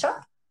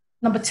expenditure.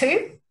 Number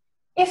 2,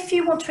 if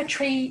you want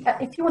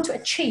to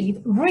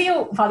achieve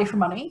real value for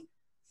money,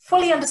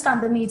 fully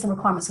understand the needs and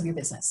requirements of your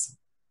business.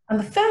 And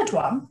the third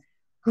one,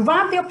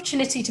 grab the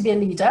opportunity to be a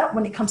leader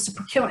when it comes to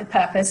procurement with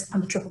purpose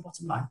and the triple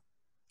bottom line.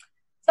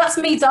 So that's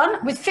me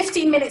done. With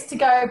 15 minutes to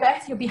go,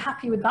 Beth, you'll be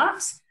happy with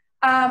that.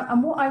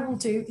 And what I will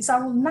do is I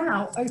will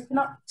now open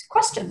up to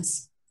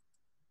questions.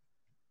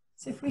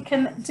 So if we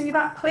can do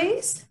that,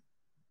 please.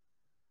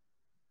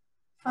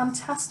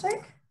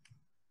 Fantastic.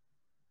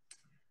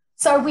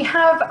 So we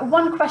have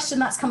one question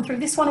that's come through.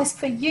 This one is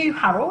for you,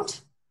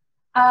 Harold.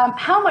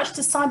 How much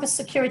does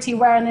cybersecurity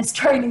awareness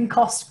training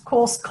course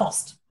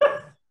cost?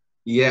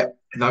 Yeah,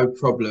 no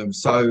problem.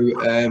 So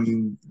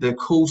the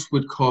course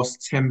would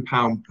cost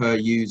 £10 per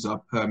user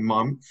per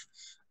month,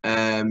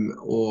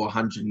 or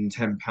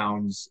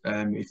 £110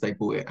 if they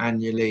bought it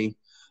annually.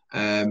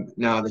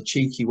 Now, the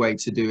cheeky way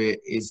to do it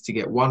is to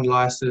get one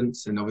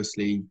license and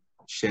obviously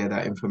share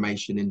that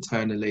information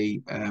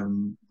internally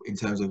in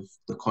terms of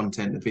the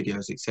content, the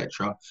videos,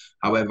 etc.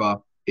 However,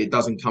 it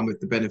doesn't come with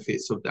the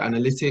benefits of the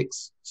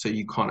analytics, so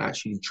you can't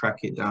actually track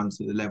it down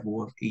to the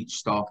level of each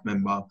staff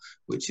member,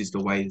 which is the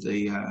way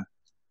the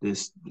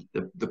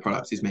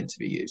product is meant to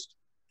be used.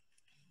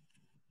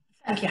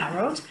 Thank you,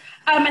 Harold.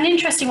 An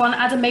interesting one,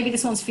 Adam, maybe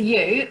this one's for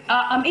you.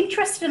 I'm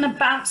interested in a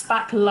bounce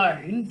back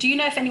loan. Do you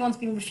know if anyone's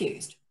been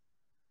refused?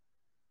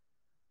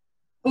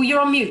 Oh,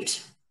 you're on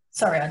mute.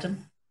 Sorry,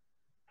 Adam.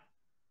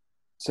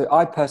 So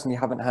I personally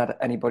haven't had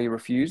anybody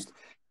refused,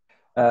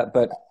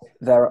 but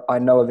I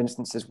know of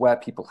instances where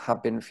people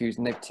have been refused,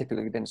 and they've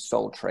typically been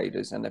sole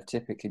traders, and they've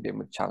typically been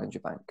with challenger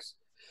banks.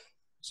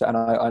 So, and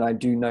I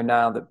do know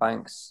now that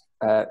banks,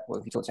 well,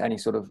 if you talk to any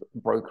sort of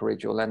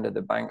brokerage or lender,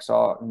 the banks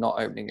are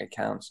not opening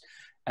accounts.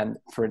 And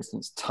for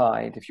instance,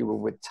 Tide, if you were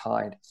with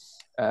Tide,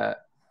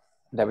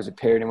 there was a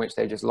period in which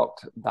they just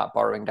locked that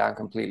borrowing down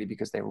completely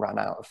because they ran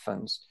out of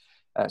funds.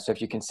 So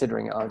if you're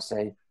considering it, I would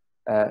say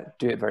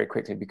do it very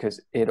quickly,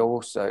 because it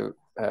also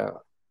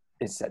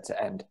is set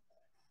to end.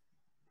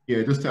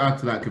 Yeah, just to add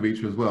to that,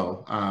 Kavita, as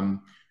well,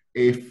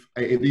 if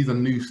these are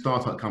new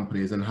startup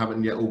companies and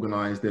haven't yet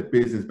organized their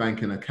business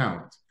banking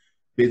account,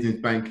 business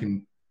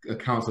banking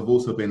accounts have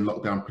also been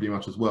locked down pretty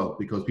much as well,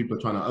 because people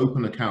are trying to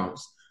open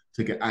accounts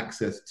to get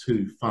access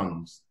to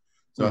funds.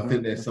 So I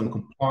think there's some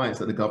compliance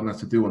that the government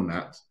has to do on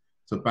that.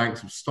 So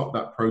banks have stopped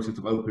that process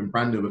of opening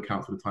brand new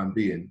accounts for the time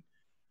being.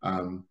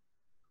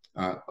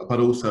 But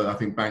also, I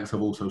think banks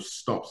have also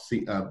stopped,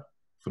 for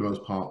the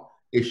most part,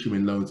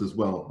 issuing loans as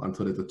well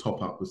until there's a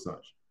top up as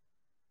such.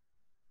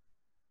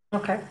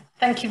 Okay,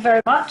 thank you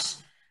very much.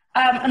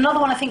 Another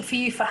one, I think, for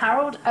you, for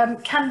Harold.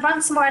 Can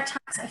ransomware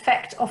attacks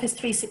affect Office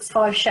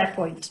 365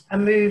 SharePoint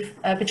and move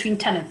between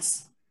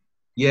tenants?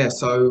 Yeah,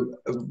 so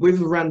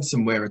with a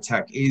ransomware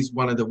attack is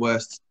one of the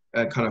worst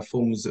kind of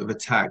forms of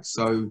attack.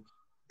 So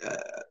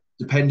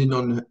depending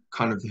on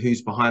kind of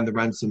who's behind the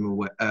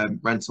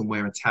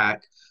ransomware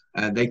attack,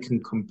 they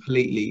can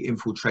completely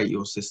infiltrate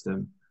your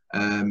system.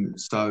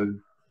 So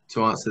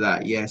to answer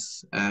that,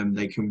 yes,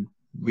 they can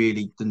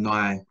really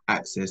deny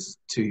access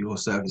to your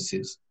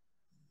services.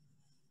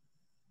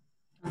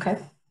 Okay,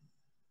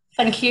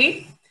 thank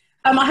you.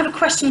 I have a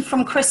question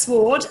from Chris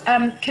Ward.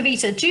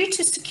 Kavita, due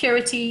to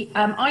security,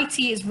 IT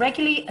is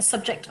regularly a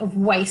subject of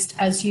waste,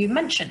 as you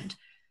mentioned.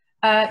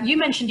 You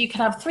mentioned you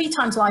can have 3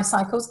 times life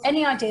cycles.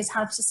 Any ideas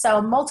how to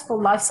sell multiple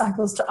life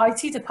cycles to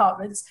IT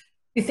departments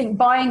who think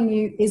buying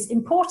new is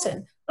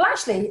important? Well,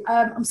 actually,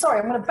 I'm sorry,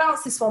 I'm going to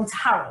bounce this one to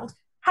Harold.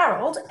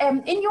 Harold,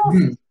 in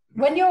your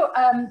when you're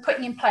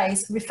putting in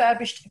place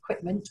refurbished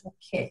equipment or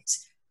kit,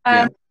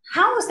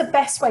 how is the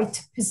best way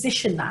to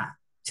position that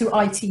to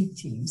IT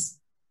teams?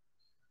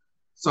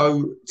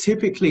 So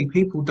typically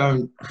people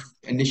don't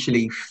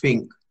initially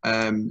think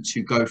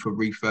to go for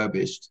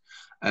refurbished.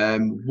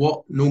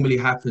 What normally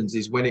happens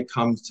is when it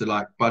comes to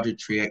like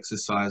budgetary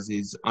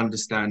exercises,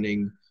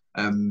 understanding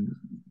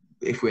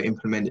if we're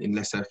implementing,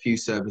 let's say, a few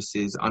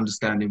services,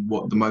 understanding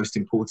what the most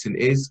important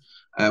is.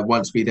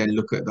 Once we then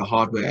look at the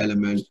hardware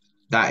element,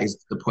 that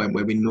is the point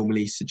where we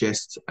normally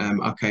suggest,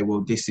 okay, well,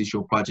 this is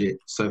your budget,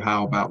 so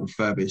how about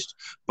refurbished?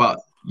 But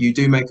you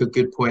do make a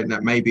good point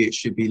that maybe it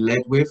should be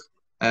led with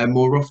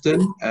more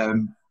often,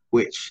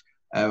 which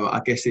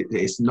I guess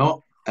it's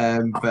not.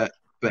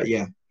 But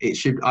yeah, it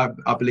should.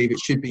 I believe it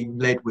should be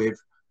led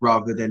with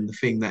rather than the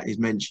thing that is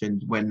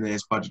mentioned when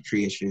there's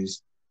budgetary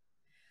issues.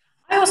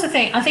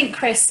 I think,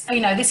 Chris, you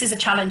know, this is a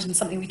challenge and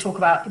something we talk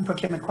about in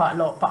procurement quite a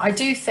lot, but I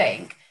do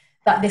think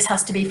that this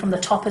has to be from the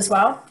top as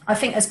well. I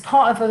think as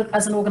part of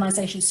as an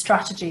organization's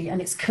strategy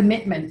and its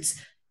commitment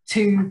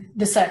to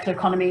the circular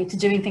economy, to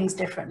doing things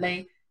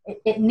differently,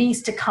 it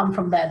needs to come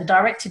from there. The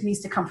directive needs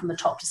to come from the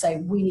top to say,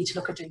 we need to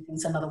look at doing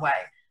things another way.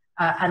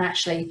 And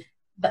actually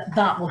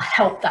that will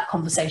help that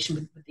conversation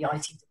with the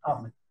IT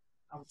department,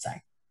 I would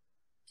say.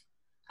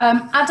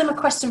 Adam, a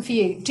question for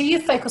you. Do you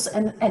focus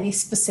on any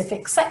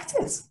specific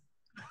sectors?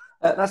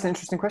 That's an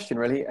interesting question,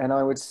 really. And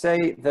I would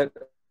say that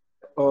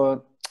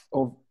our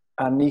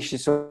niche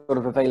is sort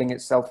of availing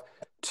itself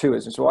to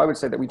us. And so I would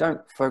say that we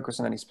don't focus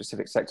on any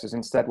specific sectors.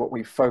 Instead, what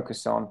we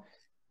focus on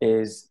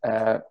is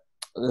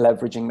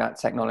leveraging that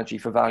technology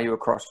for value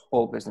across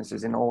all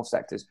businesses in all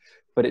sectors.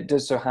 But it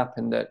does so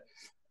happen that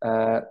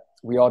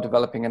we are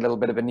developing a little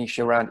bit of a niche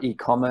around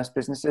e-commerce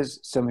businesses,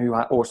 some who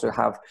also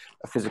have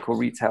a physical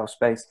retail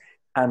space,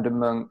 and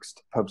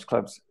amongst pubs,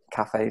 clubs,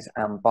 cafes,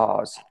 and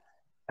bars.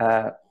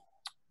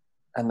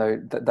 And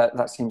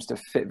that seems to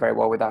fit very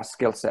well with our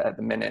skill set at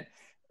the minute.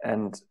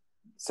 And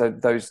so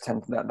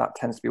that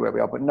tends to be where we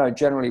are. But no,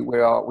 generally we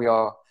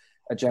are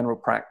a general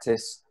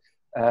practice,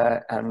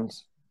 and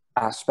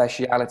our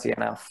speciality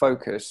and our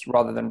focus,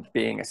 rather than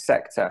being a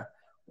sector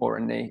or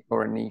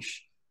a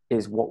niche,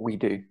 is what we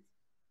do.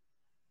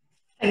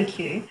 Thank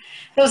you.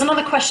 There was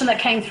another question that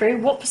came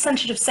through. What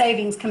percentage of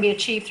savings can be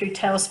achieved through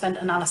tail spend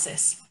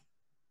analysis?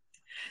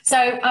 So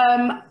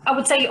I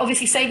would say,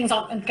 obviously, savings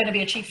aren't going to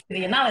be achieved through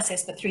the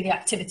analysis, but through the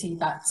activity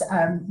that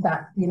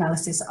the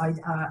analysis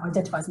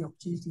identifies, and the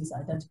opportunities it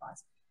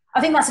identifies.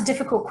 I think that's a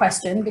difficult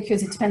question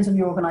because it depends on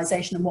your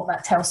organisation and what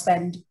that tail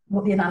spend,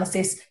 what the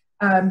analysis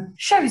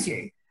shows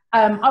you.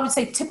 I would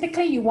say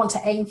typically you want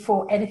to aim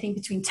for anything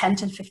between 10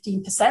 to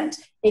 15%.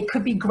 It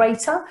could be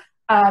greater,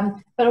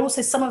 but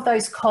also some of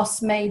those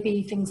costs may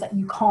be things that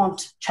you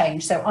can't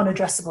change, so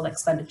unaddressable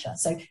expenditure.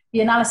 So the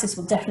analysis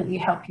will definitely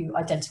help you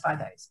identify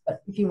those.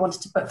 But if you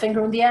wanted to put a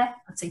finger on the air,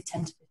 I'd say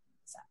 10 to 15%.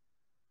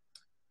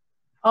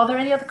 Are there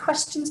any other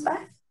questions,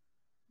 Beth?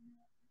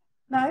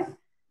 No?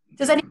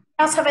 Does anyone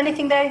else have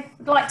anything they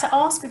would like to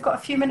ask? We've got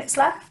a few minutes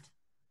left.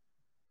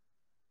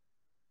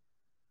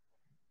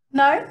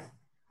 No?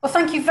 Well,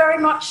 thank you very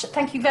much.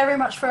 Thank you very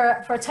much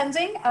for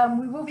attending.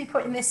 We will be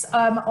putting this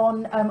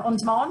on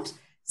demand.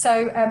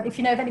 So if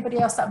you know of anybody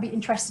else that would be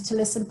interested to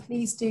listen,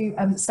 please do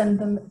send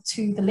them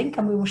to the link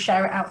and we will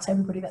share it out to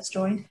everybody that's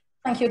joined.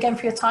 Thank you again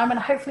for your time, and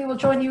hopefully we'll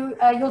join you,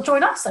 you'll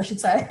join us, I should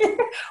say,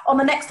 on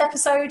the next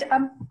episode. I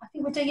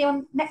think we're doing it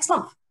on next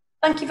month.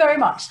 Thank you very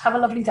much. Have a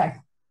lovely day.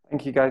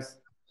 Thank you, guys.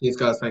 Cheers,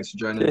 guys. Thanks for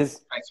joining. Cheers.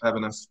 Thanks for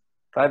having us.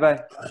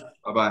 Bye-bye.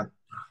 Bye-bye.